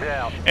good.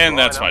 And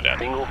that's my dad.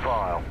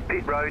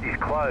 Pit road is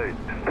closed.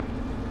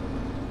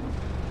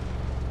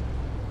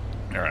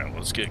 Alright,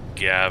 let's get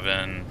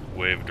Gavin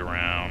waved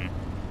around.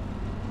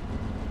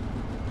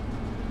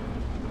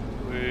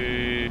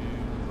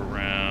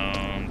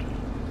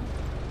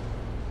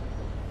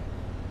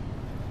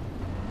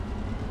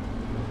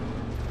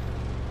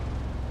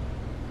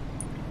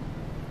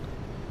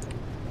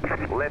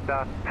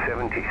 Leather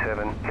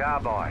 77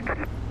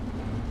 carbide.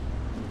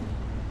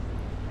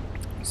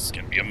 This is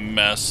going to be a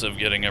mess of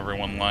getting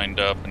everyone lined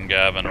up and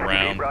Gavin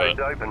around, but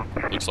open.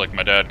 looks like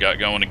my dad got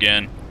going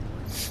again.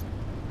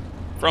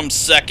 From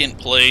second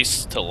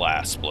place to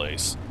last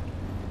place.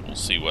 We'll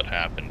see what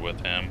happened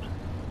with him.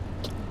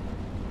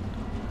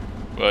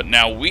 But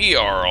now we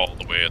are all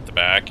the way at the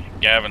back.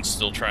 Gavin's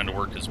still trying to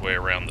work his way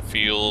around the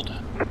field.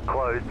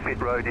 Closed. Pit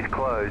road is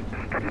closed.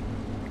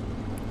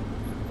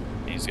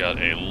 He's got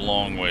a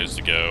long ways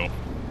to go.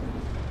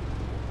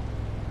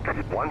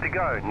 One to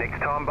go. Next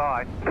time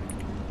by.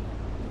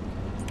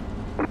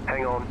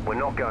 Hang on, we're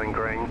not going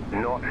green.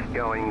 Not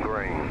going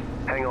green.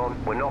 Hang on,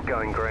 we're not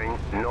going green.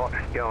 Not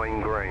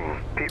going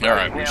green.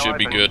 Alright, we should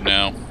be good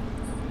now.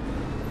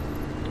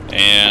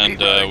 And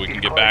we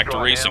can get back to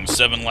racing.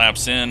 7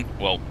 laps in.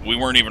 Well, we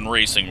weren't even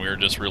racing. We were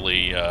just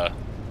really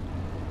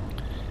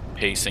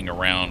pacing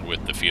around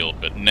with the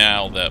field. But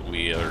now that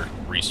we are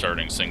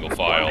restarting single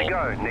file,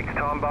 next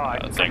time by.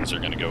 Things are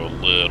going to go a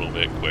little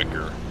bit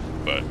quicker.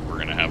 But we're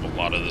going to have a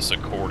lot of this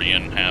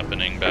accordion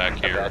happening back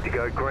here. About to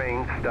go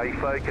green. Stay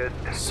focused.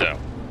 So,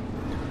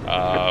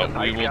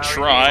 we will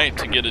try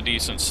to get a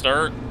decent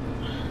start.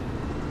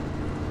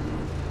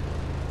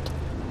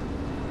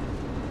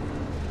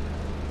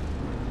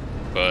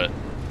 But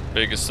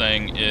biggest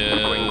thing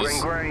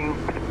is green.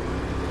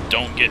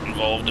 Don't get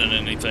involved in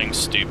anything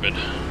stupid.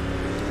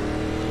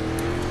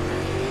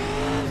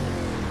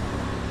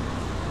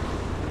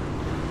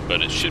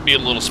 But it should be a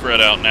little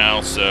spread out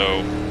now,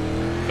 so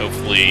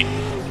hopefully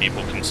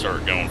people can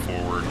start going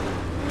forward.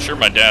 I'm sure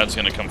my dad's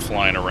going to come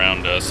flying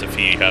around us if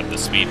he had the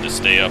speed to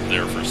stay up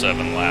there for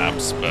 7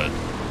 laps, but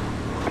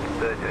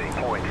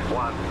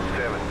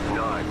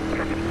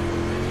 13.179.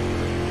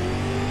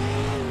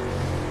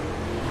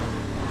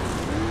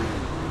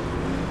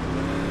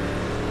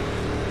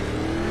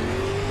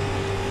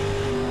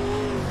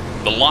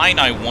 the line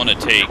I want to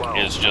take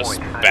is just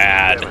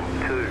bad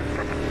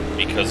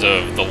because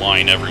of the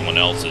line everyone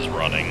else is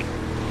running.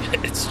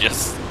 It's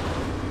just,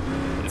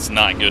 it's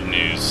not good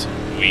news.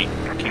 We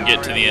can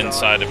get to the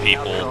inside of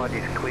people,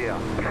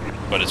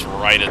 but it's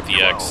right at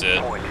the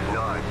exit,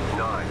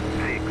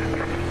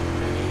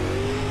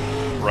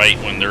 right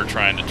when they're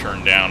trying to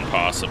turn down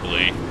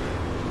possibly,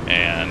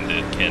 and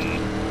it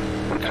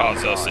can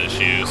cause us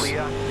issues.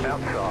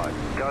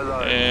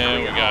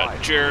 And we got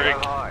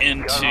Jarek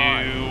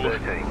into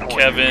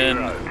Kevin,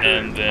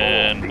 and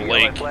then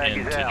Blake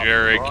into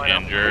Jarek,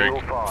 and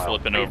Jarek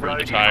flipping over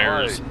the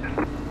tires.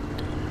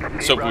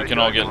 So we can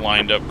all get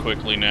lined up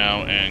quickly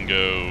now and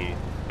go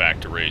back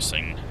to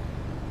racing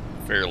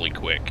fairly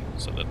quick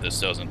so that this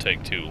doesn't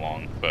take too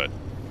long. But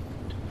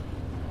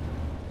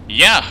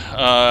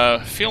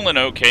yeah, feeling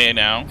okay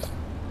now.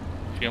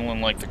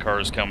 Feeling like the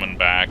car's coming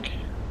back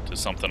to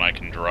something I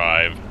can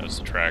drive as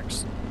the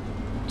track's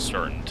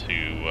starting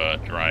to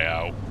dry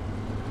out.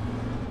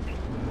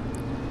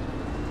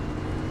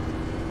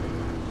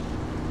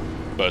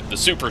 But the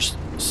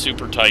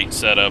super tight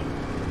setup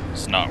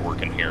is not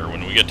working here.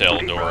 When we get to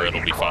Eldora,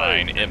 it'll be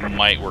fine. It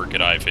might work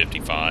at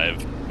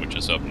I-55, which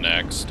is up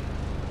next.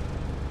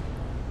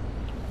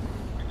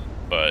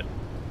 But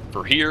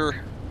for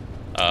here,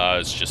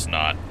 it's just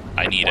not.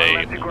 I need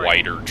a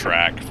wider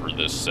track for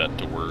this set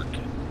to work.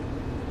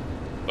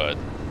 But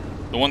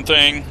the one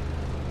thing,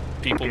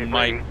 people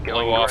might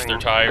blow off their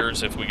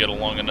tires if we get a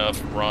long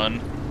enough run.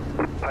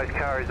 Post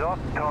car is off.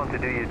 Time to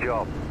do your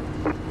job.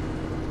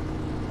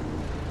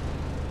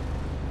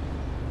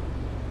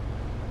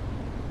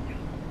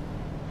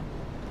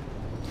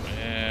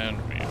 And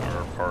we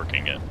are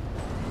parking it.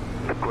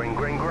 Green,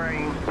 green,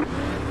 green.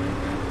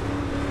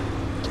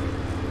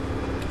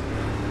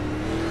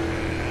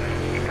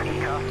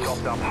 Car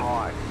stopped up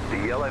high. The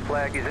yellow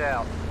flag is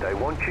out. They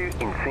want you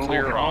in single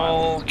Clear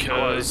all,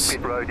 cause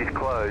pit road is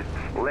closed.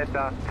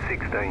 Leather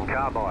 16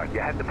 carbide.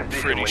 You had the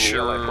position pretty when the sure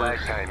yellow flag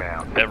came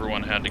out.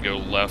 everyone had to go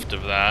left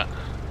of that.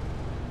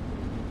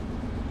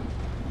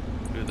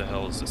 Who the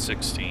hell is the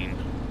 16?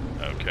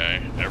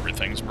 Okay,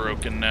 everything's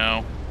broken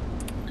now.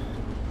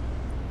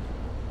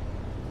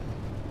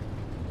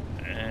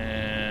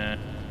 And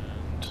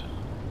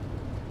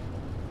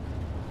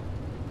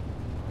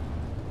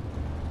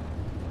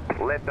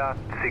Leather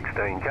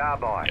 16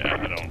 carbide.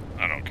 yeah,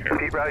 I don't care.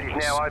 Pit road is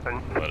now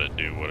open. Let it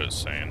do what it's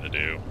saying to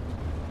do.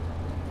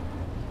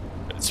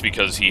 It's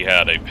because he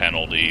had a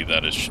penalty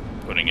that is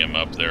putting him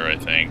up there, I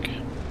think.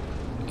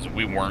 Because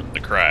we weren't the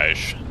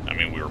crash. I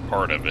mean, we were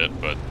part of it,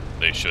 but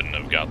they shouldn't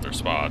have got their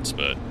spots.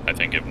 But I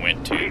think it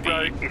went to Pit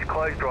road is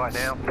closed right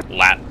now. the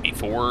lap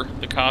before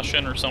the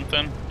caution or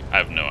something. I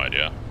have no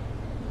idea.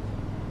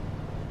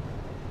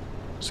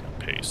 Just gonna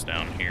pace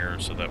down here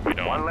so that we One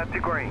don't lap to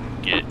green.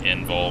 get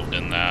involved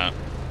in that.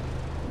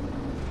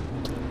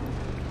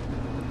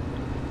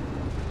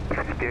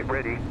 Get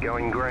ready.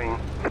 Going green.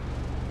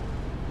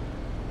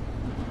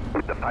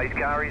 The pace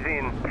car is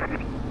in.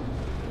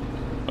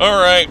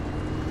 Alright.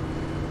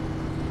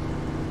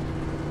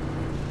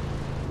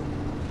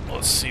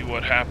 Let's see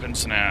what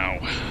happens now.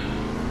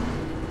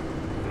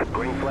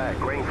 Green flag,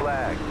 green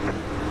flag.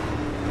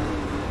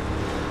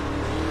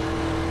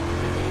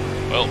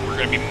 Well, we're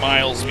going to be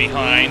miles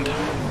behind,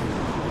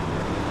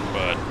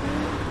 but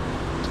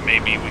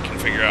maybe we can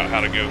figure out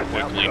how to go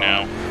quickly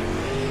now.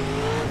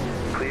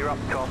 Clear up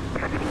top.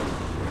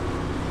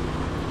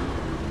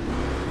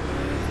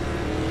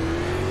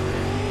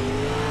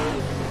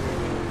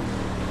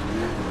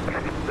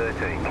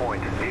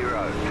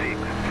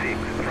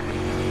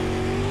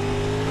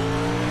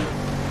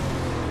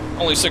 13.066.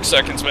 Only 6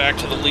 seconds back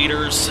to the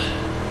leaders.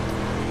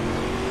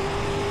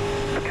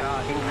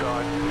 Car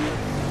inside.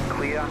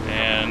 Clear.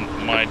 And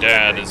my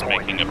dad is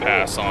making a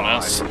pass on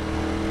us. Car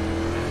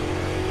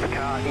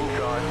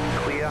inside.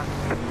 Clear.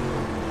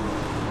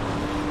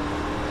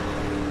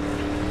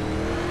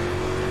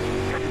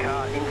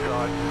 Car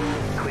inside.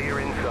 Clear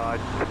inside.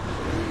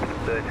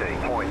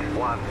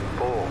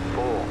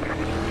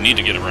 13.144. We need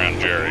to get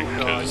around Jerry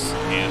because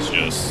he's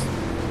just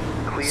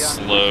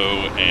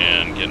slow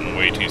and getting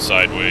way too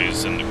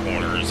sideways in the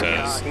corners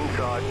as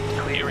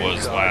he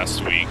was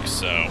last week,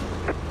 so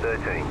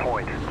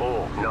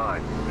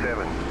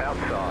 13.497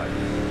 outside.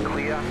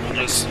 Clear. We'll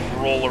just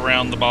roll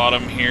around the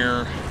bottom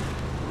here.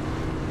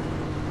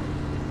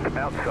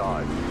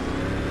 Outside.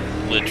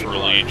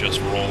 Literally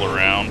just roll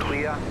around.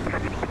 Clear.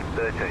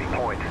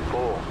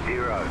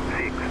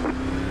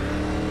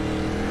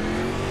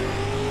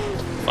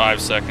 13.406.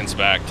 5 seconds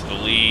back to the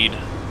lead.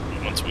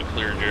 Once we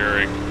clear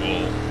Jarek,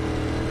 we'll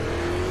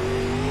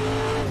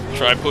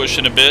try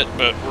pushing a bit,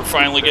 but we're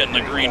finally getting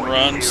a green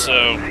run,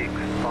 so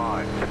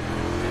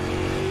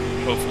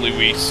hopefully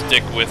we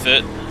stick with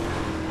it.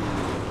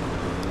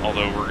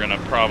 Although we're going to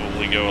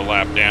probably go a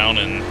lap down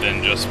and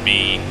then just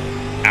be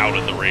out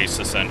of the race,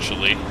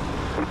 essentially.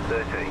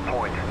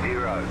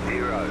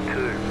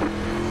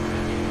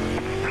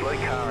 13.002. Slow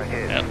car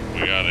ahead. Yep, we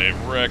got a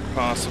wreck,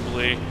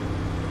 possibly.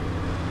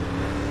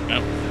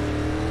 Nope.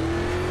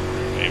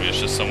 Maybe it's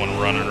just someone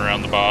running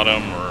around the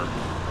bottom, or...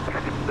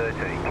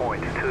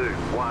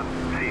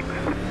 13.216.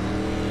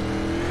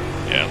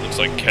 Yeah, it looks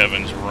like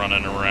Kevin's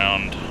running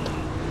around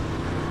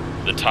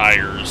the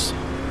tires.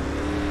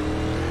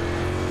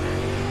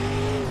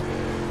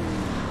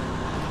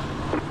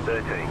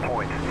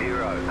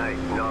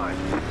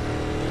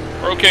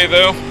 13.089. We're okay,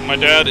 though. My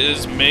dad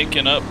is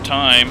making up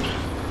time.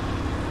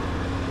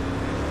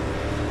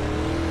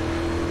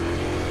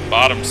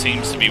 Bottom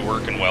seems to be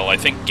working well. I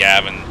think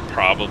Gavin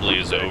probably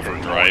is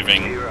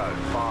overdriving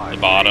the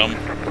bottom,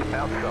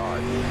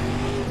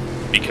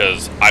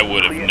 because I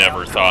would have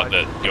never thought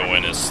that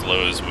going as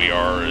slow as we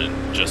are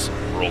and just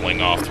rolling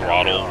off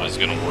throttle was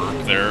going to work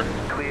there.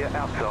 Clear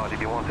outside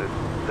if you want it.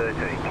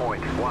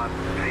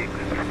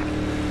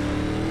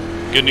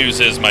 13.16. Good news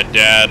is my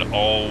dad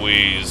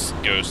always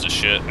goes to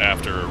shit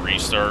after a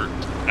restart,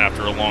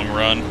 after a long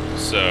run,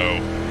 so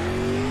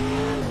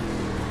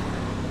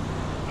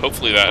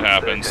hopefully that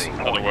happens.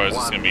 Otherwise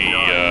it's going to be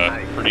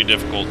pretty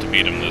difficult to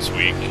beat him this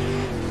week.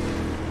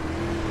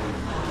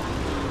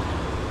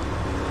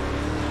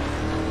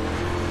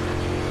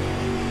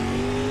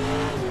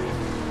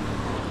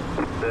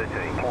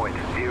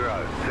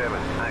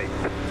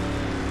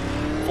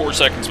 .078. 4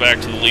 seconds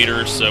back to the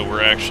leader, so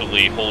we're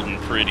actually holding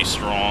pretty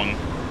strong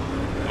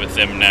with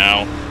them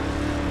now.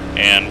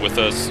 And with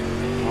us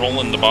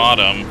rolling the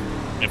bottom,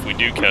 if we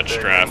do catch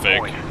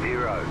traffic,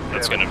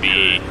 that's going to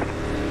be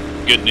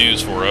good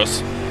news for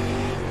us.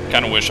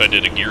 Kind of wish I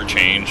did a gear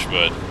change,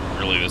 but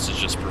really this is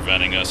just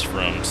preventing us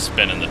from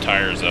spinning the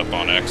tires up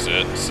on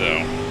exit,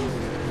 so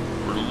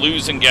we're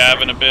losing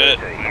Gavin a bit.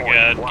 My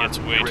dad gets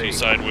way too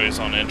sideways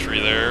on entry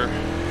there.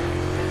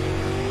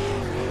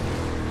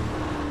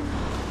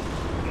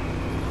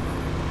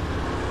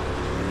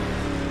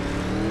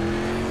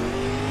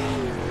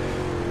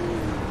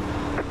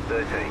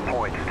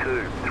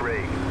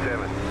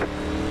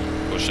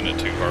 Pushing it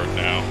too hard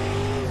now.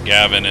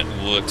 Gavin, it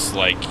looks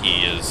like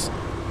he is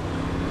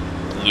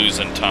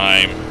losing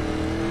time.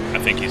 I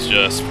think he's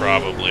just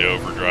probably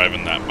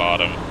overdriving that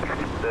bottom.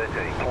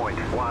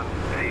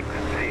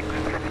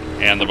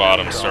 13.166. And the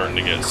bottom's starting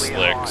to get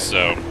slick,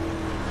 so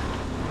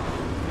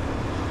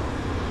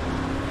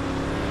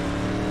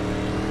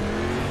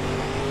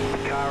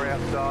car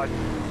outside,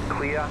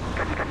 clear.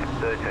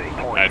 13.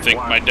 I think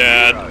my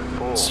dad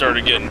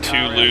started getting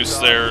too loose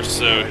there,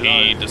 so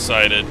he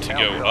decided to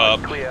go up,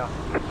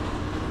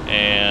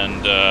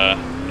 and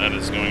that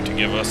is going to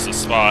give us a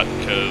spot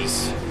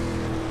because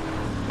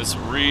this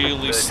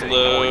really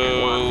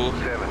slow,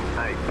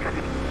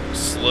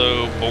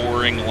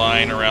 boring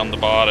line around the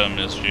bottom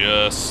is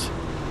just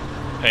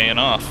paying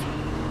off.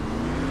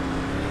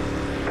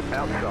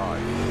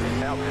 Outside,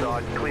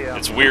 clear.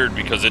 It's weird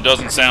because it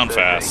doesn't sound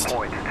fast.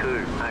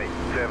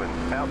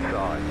 13.287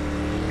 outside,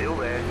 still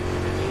there.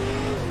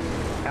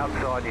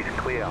 Outside is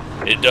clear.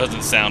 It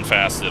doesn't sound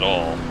fast at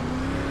all,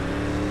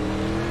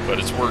 but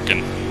it's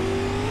working.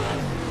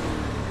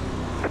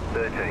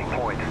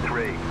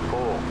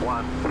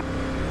 13.341.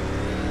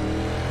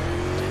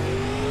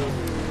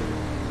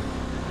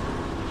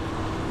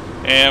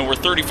 And we're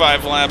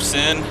 35 laps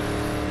in.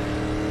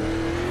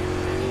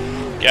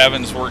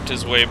 Gavin's worked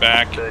his way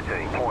back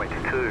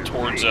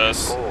towards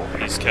us.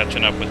 He's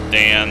catching up with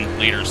Dan.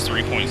 Leader's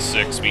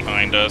 3.6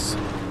 behind us.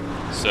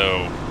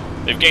 So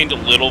they've gained a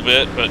little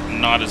bit, but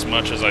not as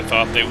much as I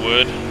thought they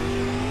would.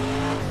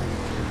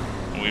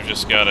 We've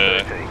just got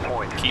to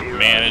keep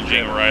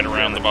managing right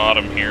around the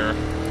bottom here.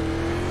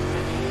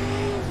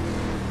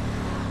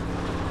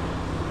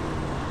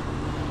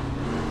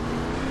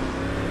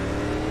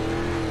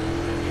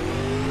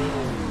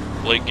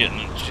 Blake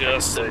getting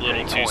just a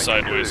little too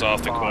sideways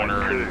off the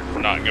corner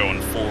and not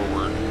going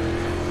forward.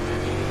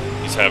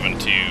 He's having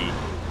to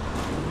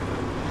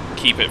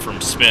keep it from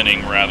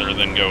spinning rather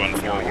than going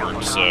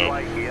forward, so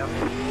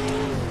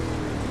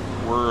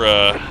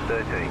we're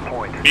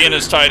being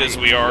as tight as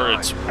we are,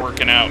 it's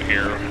working out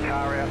here.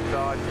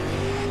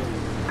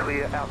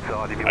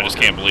 I just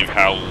can't believe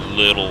how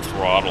little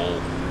throttle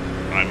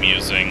I'm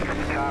using.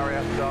 Car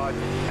outside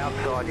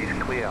is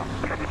clear.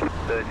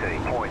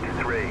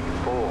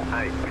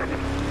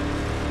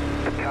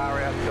 13.348.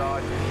 Car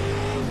outside,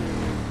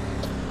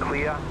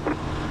 clear.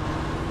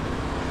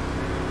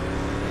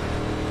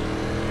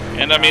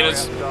 And I mean,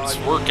 it's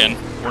working.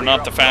 We're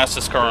not the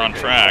fastest car on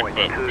track, but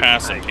we're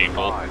passing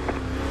people.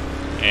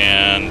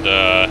 And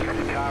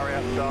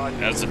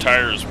as the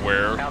tires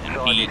wear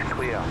and heat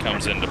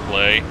comes into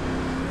play,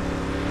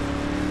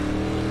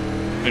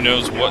 who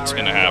knows what's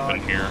going to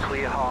happen here.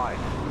 We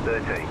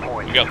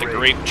got the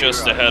grape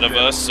just ahead of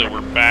us, so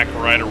we're back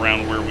right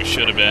around where we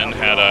should have been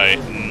had I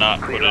not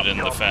put it in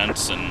the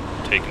fence and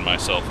taken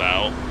myself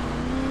out.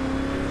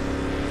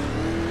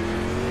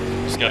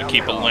 Just got to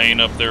keep a lane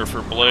up there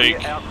for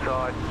Blake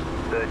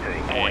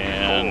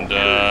and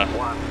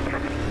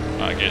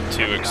not get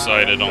too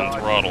excited on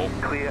throttle.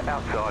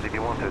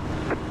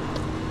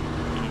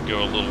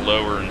 Go a little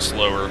lower and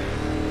slower.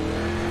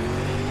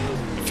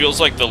 It feels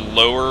like the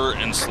lower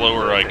and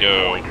slower I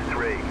go,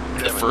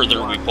 the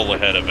further we pull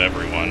ahead of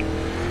everyone.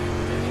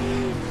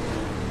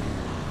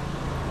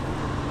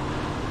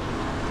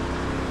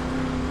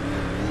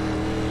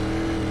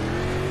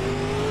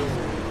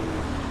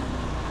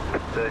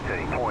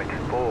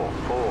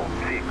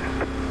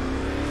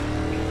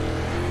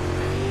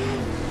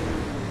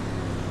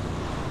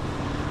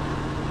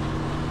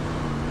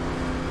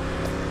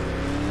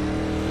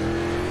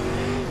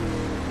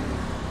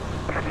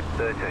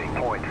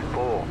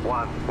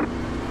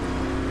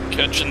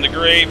 Catching the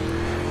grape.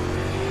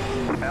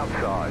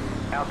 Outside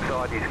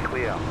is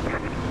clear.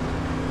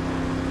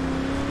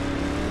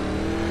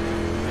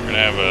 We're gonna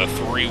have a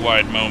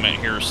 3-wide moment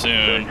here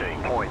soon.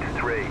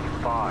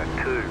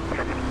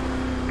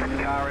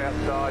 13.352. Car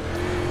outside,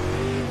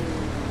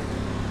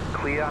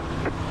 clear.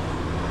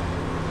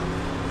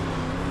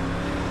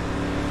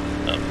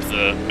 Up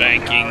the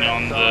banking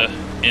on the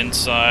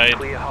inside.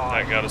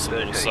 That got us a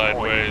little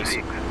sideways.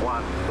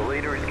 The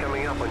leader is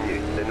coming up on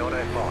you. They're not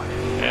F5.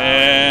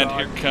 And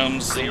here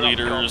comes the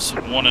leaders,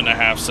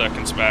 1.5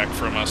 seconds back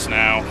from us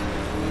now.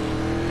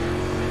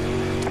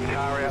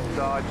 Car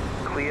outside,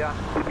 clear.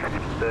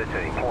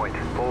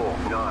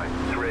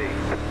 13.493.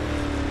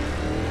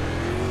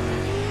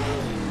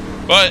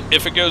 But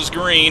if it goes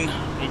green,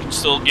 we can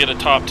still get a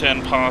top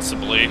 10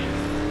 possibly.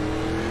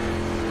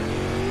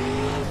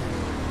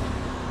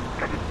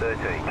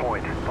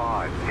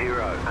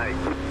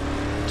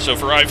 13.508. So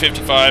for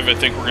I-55, I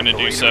think we're going to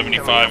do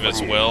 75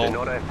 as well.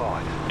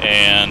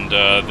 And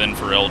then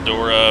for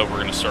Eldora, we're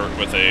going to start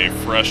with a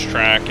fresh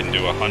track and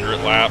do 100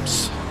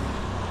 laps.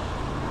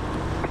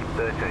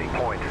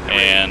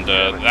 And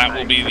that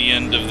will be the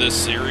end of this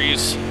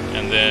series.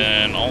 And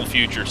then all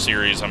future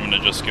series, I'm going to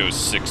just go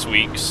 6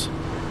 weeks.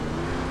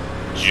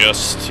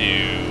 Just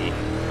to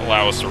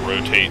allow us to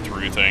rotate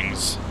through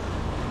things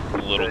a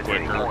little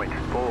quicker.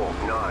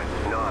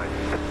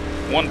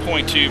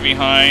 1.2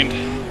 behind.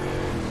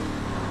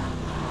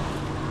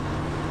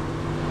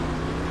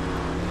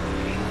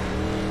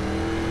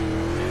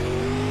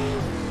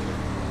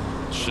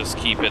 Just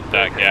keep it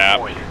that gap.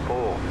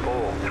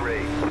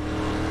 443.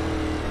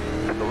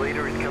 The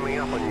leader is coming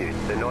up on you.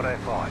 They're not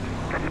F5.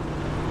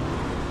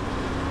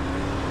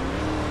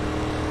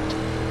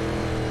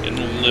 Getting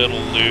a little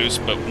loose,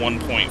 but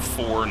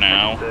 1.4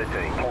 now.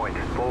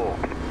 13.4.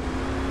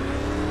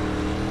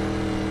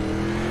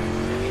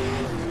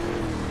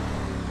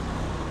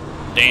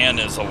 Dan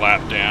is a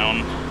lap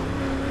down.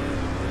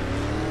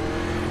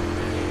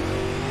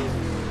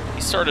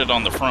 He started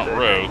on the front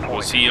row.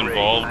 Was he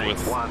involved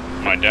with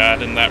my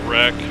dad in that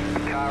wreck?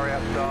 Car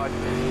outside.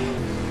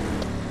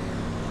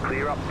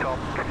 Clear up top.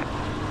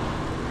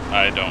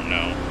 I don't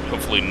know.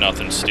 Hopefully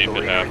nothing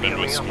stupid happened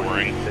with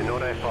scoring.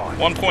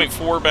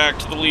 1.4 back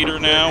to the leader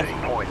now.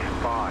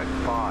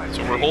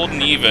 So we're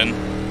holding even.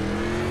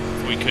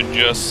 If we could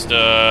just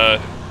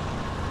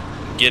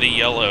get a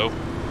yellow.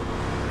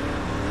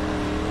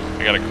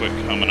 I gotta quit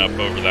coming up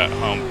over that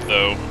hump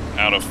though.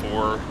 Out of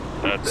 4.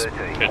 That's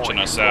pitching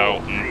us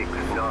out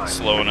and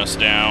slowing us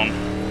down.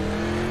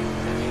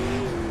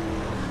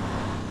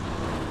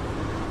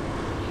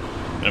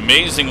 And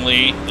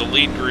amazingly, the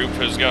lead group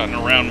has gotten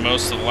around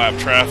most of the lap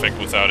traffic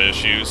without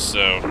issues,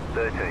 so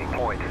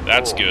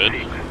that's good.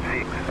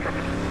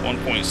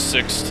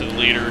 1.6 to the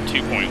leader,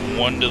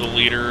 2.1 to the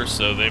leader,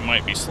 so they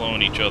might be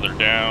slowing each other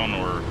down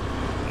or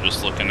I'm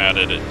just looking at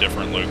it at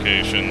different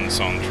locations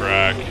on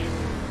track.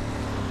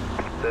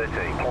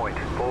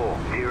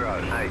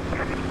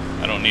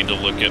 13.408. I don't need to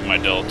look at my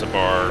delta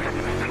bar.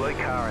 Slow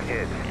car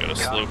ahead. We got a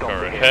slow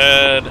car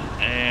ahead,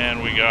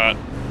 and we got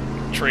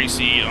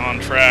Tracy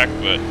on track,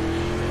 but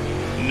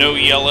no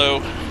yellow.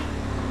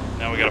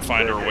 Now we got to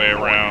find our way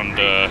around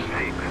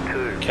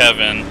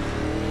Kevin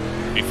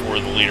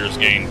before the leaders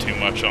gain too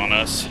much on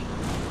us,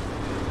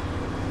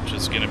 which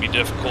is going to be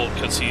difficult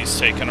because he's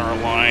taking our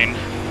line.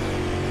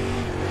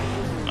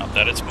 Not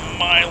that it's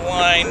my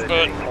line,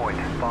 but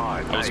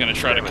I was going to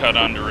try to cut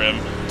under him.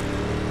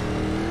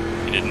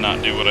 He did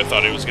not do what I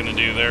thought he was going to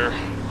do there.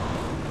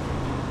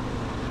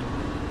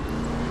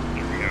 There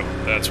we go.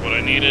 That's what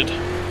I needed.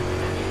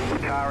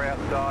 Car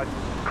outside,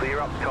 clear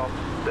up top,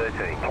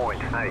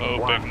 13.8.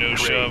 Oh, big no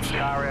shove.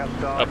 Car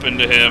outside, Up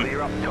into him.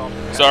 clear up top,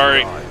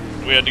 Sorry,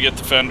 outside. we had to get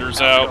the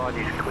fenders out.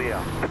 Outside is clear.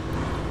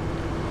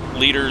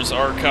 Leaders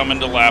are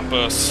coming to lap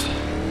us.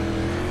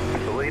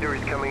 The leader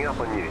is coming up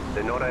on you.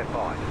 They're not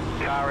outside.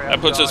 Car That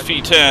puts us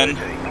outside, P10,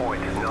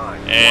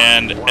 13.9.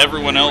 and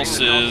everyone else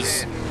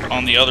is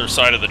on the other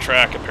side of the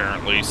track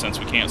apparently, since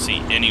we can't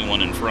see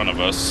anyone in front of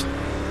us.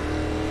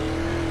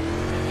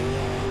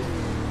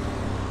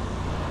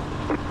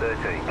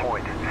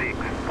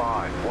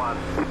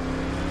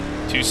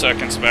 13.651. 2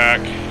 seconds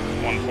back,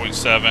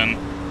 1.7.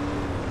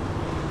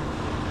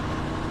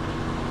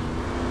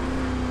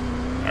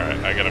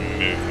 Alright, I gotta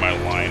move my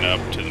line up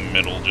to the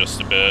middle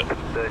just a bit.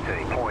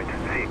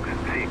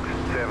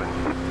 13.667.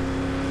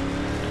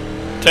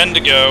 10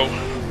 to go.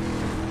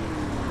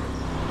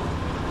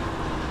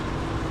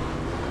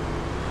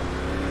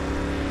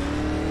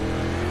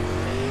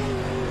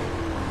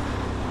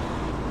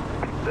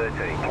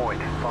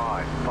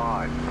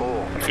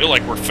 I feel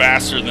like we're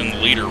faster than the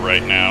leader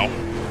right now.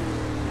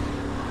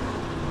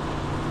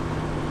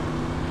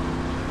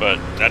 But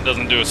that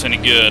doesn't do us any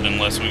good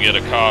unless we get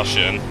a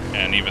caution,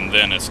 and even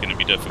then it's going to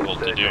be difficult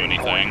to do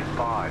anything.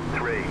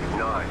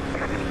 539.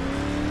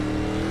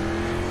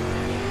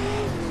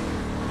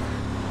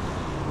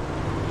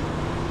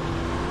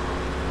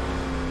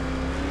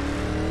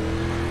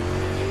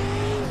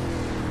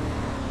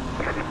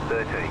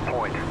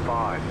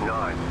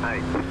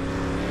 .598.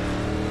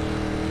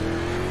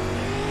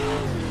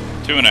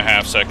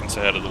 2.5 seconds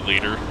ahead of the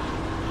leader.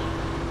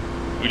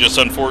 We just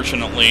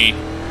unfortunately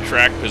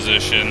track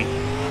position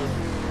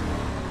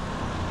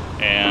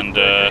and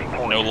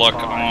no luck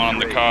on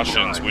the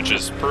cautions, which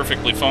is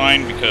perfectly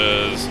fine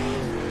because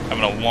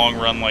having a long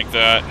run like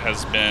that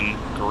has been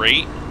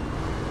great,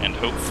 and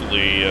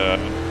hopefully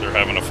they're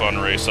having a fun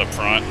race up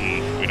front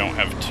and we don't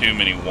have too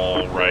many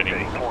wall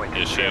riding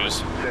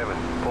issues.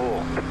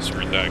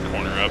 Screwed that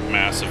corner up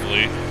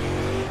massively.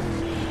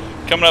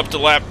 Coming up to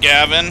lap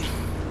Gavin.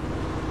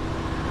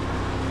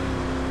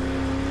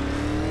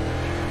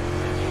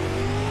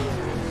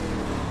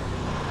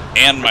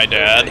 And my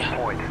dad,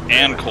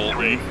 and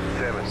Colton,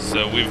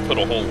 so we've put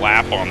a whole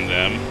lap on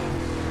them.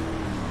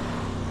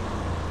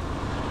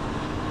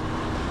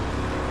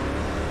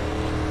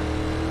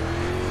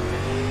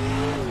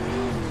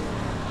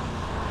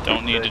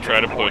 Don't need to try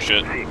to push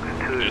it,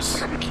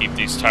 just keep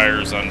these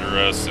tires under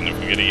us, and if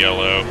we get a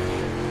yellow,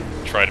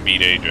 try to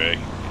beat AJ,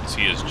 because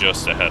he is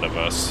just ahead of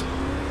us.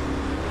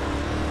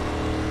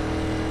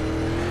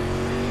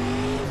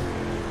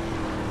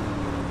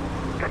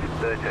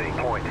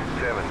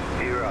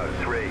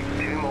 .703.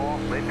 2 more.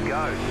 Let's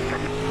go.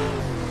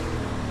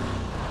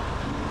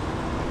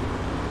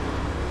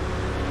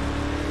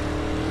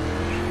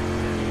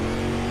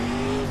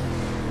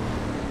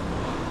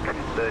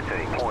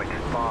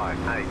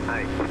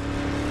 13.588.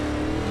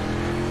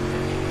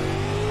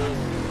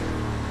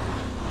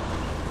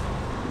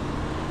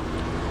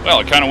 Well,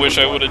 I kind of wish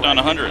I would have done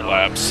 100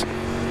 laps.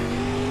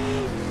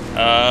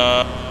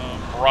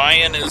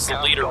 Ryan is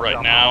the leader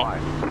right now,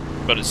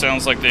 but it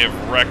sounds like they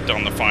have wrecked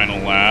on the final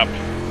lap,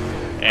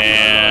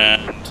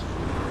 and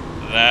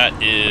that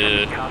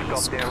is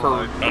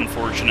Kurt,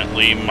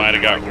 unfortunately, might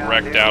have got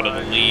wrecked out of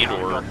the lead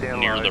or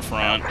near the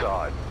front.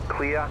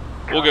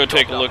 We'll go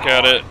take a look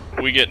at it.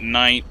 We get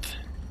 9th,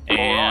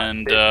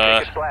 and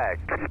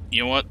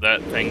you know what?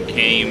 That thing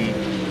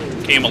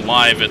came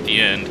alive at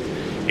the end.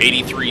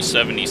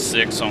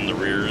 83.76 on the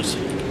rears.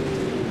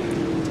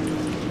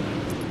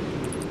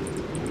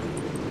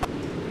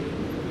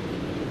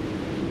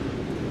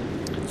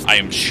 I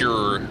am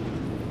sure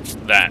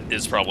that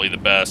is probably the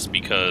best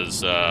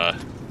because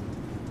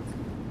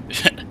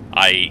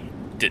I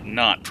did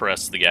not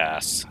press the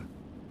gas.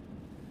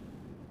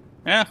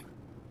 Yeah,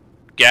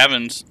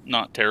 Gavin's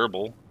not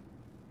terrible.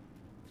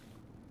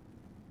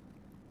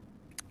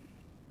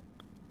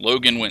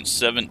 Logan went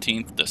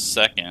 17th to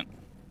 2nd.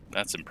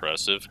 That's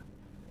impressive.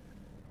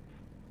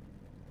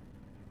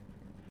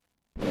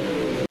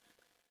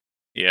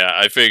 Yeah,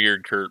 I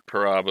figured Kurt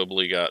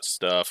probably got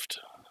stuffed.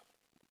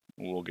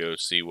 We'll go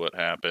see what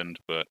happened,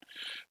 but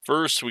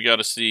first we got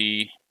to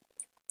see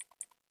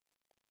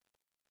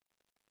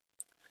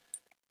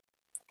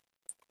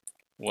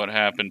what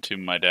happened to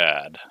my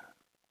dad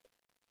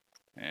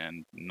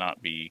and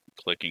not be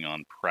clicking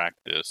on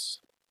practice.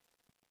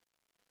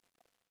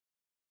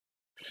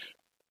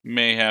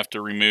 May have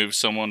to remove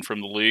someone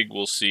from the league,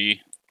 we'll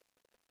see.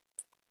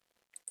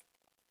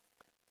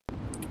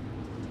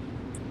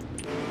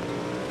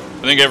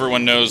 I think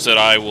everyone knows that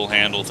I will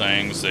handle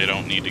things. They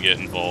don't need to get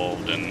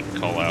involved and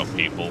call out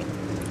people.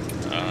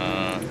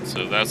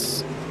 So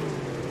that's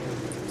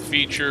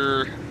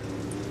feature.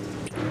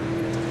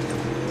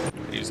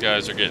 These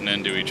guys are getting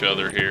into each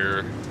other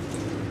here.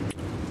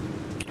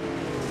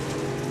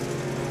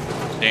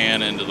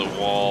 Dan into the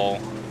wall.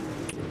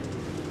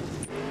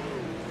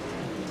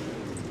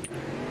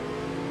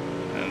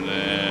 And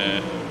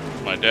then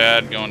my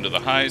dad going to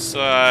the high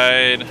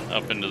side,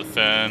 up into the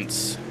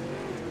fence.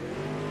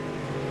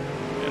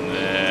 And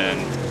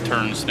then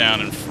turns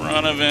down in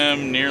front of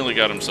him, nearly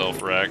got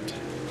himself wrecked.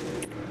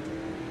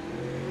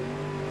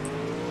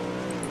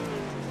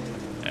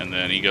 And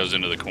then he goes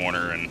into the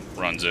corner and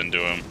runs into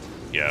him.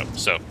 Yeah,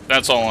 so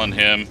that's all on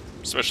him,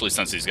 especially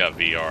since he's got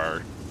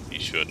VR. He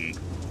shouldn't.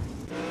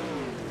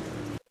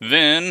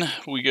 Then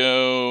we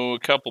go a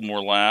couple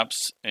more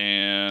laps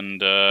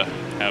and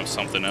have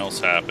something else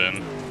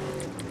happen.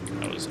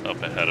 That was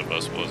up ahead of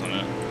us, wasn't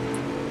it?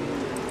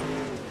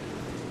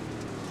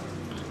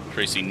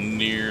 Tracy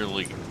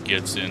nearly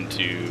gets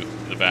into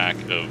the back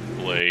of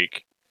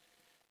Blake,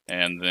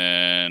 and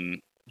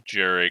then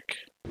Jarek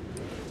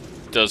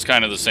does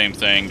kind of the same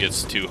thing,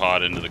 gets too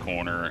hot into the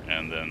corner,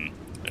 and then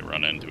they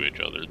run into each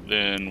other.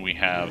 Then we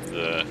have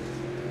the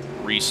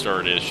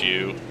restart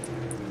issue.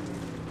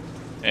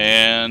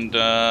 And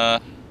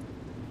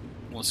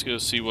let's go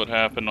see what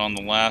happened on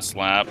the last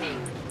lap.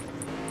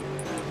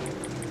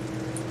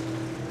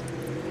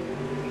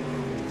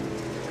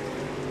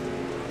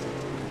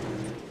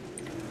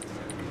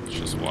 Let's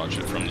just watch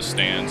it from the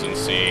stands and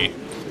see.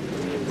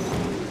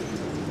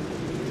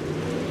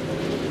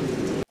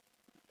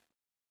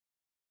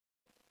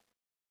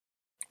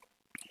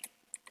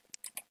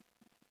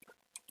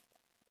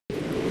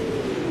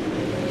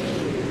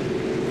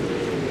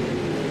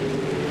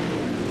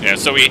 Yeah,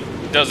 so he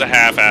does a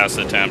half-ass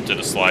attempt at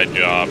a slide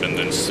job and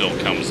then still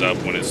comes up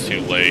when it's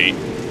too late.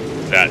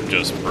 That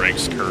just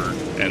breaks Kurt.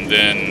 And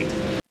then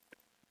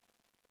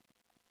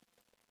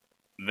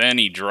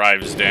he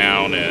drives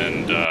down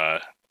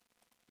and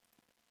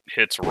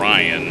hits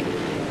Ryan,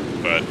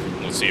 but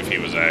let's see if he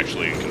was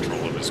actually in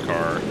control of his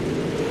car.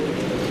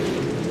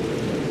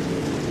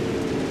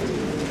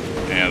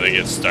 Yeah, they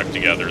get stuck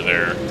together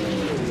there.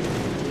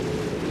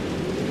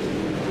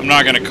 I'm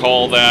not going to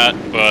call that,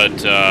 but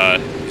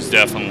he's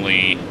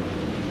definitely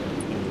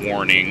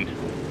warning.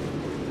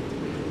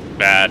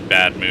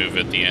 Bad move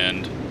at the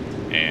end.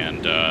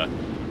 And,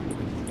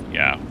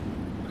 yeah.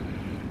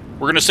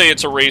 We're going to say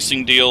it's a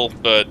racing deal,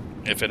 but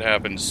if it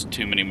happens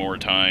too many more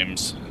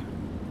times,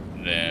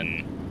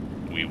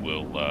 then we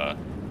will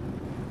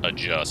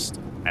adjust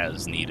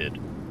as needed.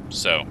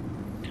 So,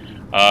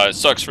 it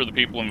sucks for the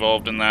people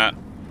involved in that.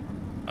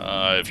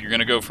 If you're going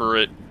to go for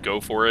it, go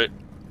for it.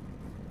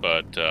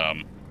 But,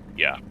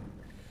 yeah.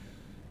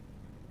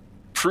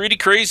 Pretty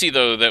crazy,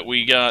 though, that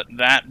we got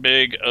that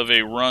big of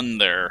a run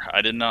there.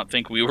 I did not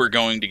think we were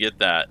going to get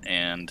that,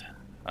 and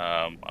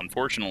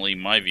unfortunately,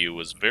 my view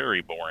was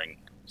very boring.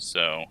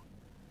 So,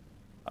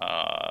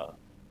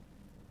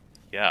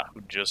 yeah,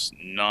 just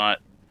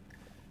not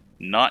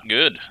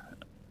good.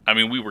 I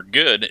mean, we were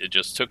good, it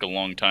just took a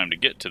long time to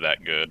get to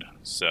that good.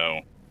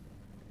 So,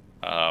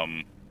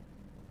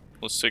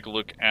 let's take a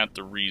look at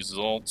the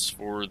results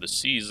for the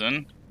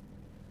season.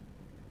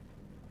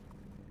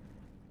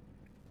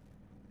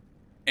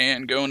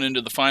 And going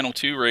into the final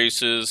two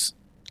races,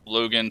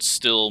 Logan's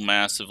still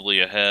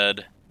massively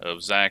ahead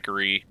of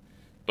Zachary,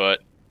 but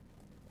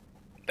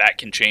that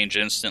can change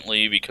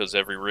instantly because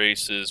every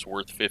race is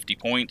worth 50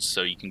 points,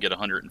 so you can get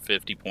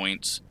 150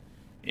 points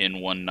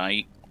in one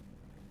night.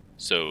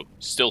 So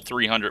still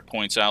 300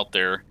 points out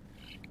there.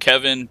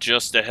 Kevin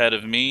just ahead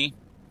of me,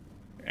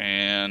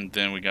 and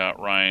then we got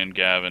Ryan,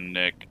 Gavin,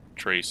 Nick,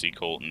 Tracy,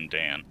 Colton,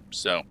 Dan.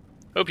 So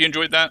hope you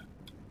enjoyed that.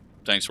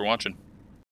 Thanks for watching.